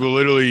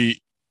God.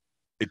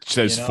 It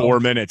says 4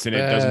 minutes and it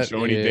doesn't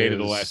show any data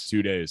the last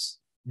 2 days.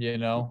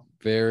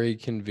 Very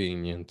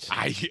convenient.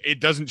 It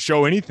doesn't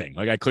show anything.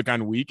 Like I click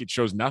on week, it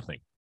shows nothing.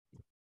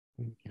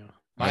 Yeah.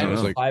 Mine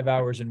was 5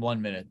 hours and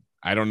 1 minute.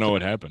 I don't know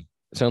what happened.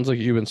 It sounds like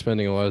you've been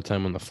spending a lot of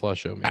time on the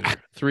flushometer.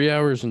 3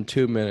 hours and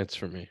 2 minutes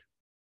for me.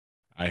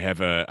 I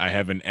have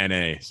an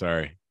NA.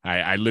 Sorry.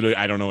 I literally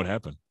don't know what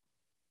happened.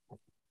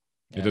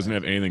 It doesn't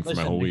have anything for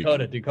my whole week.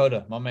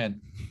 Dakota, my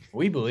man.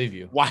 We believe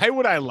you. Why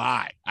would I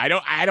lie? I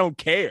don't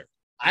care.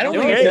 I don't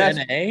think it's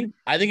an A.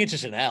 I think it's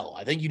just an L.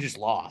 I think you just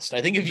lost.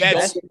 I think if you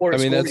that's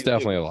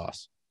definitely a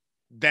loss.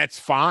 That's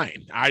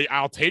fine.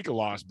 I'll take a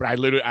loss, but I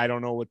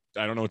don't know what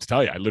to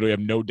tell you. I literally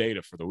have no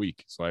data for the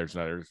week, so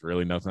there's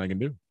really nothing I can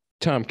do.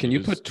 Tom, can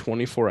you put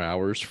 24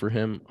 hours for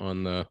him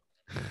on the?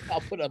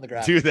 I'll put it on the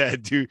graph. Do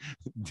that,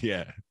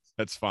 yeah,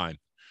 that's fine.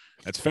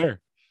 That's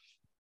fair.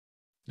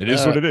 It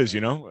is what it is,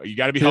 you know. You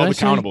got to be held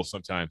accountable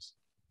sometimes.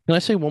 Can I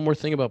say one more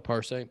thing about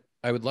Parsay?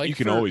 I would like you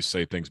can always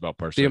say things about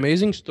Parsay. The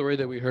amazing story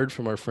that we heard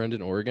from our friend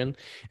in Oregon.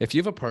 If you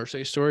have a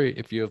Parsay story,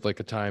 if you have like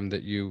a time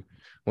that you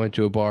went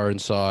to a bar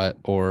and saw it,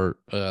 or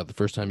the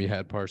first time you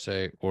had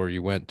Parsay, or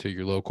you went to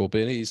your local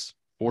Binny's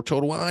or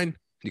Total Wine,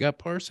 you got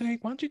Parsay,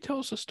 why don't you tell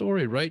us a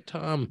story, right,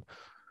 Tom?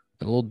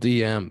 A little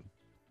DM.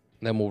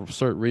 Then we'll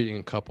start reading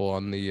a couple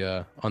on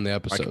the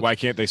episode. Why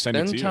can't they send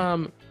it to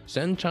you?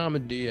 Send Tom a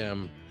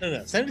DM.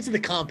 No. Send it to the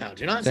compound.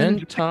 You're not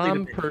send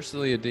Tom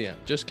personally a DM.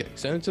 Just kidding.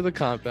 Send it to the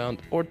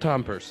compound or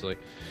Tom personally,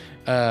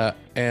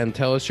 and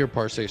tell us your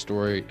Parsay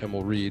story, and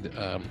we'll read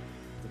a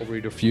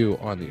few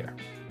on the air.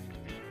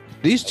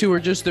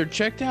 They're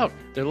checked out.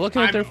 They're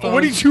looking at their phones.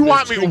 What did you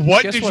want me?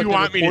 What did you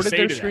want me to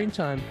say to screen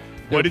time.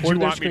 What did you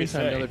want me to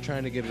say? Now they're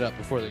trying to get it up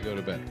before they go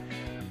to bed.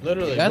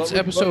 Literally. That's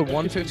episode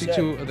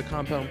 152 of the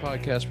Compound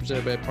Podcast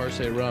presented by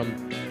Parsay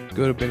Rum.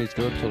 Go to Benny's,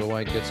 go to Toledo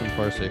Wine, get some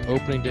Parsay.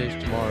 Opening days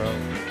tomorrow.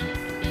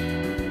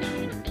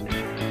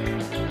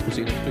 We'll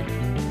see you next week.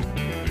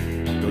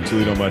 Go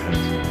Toledo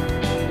Mudhens.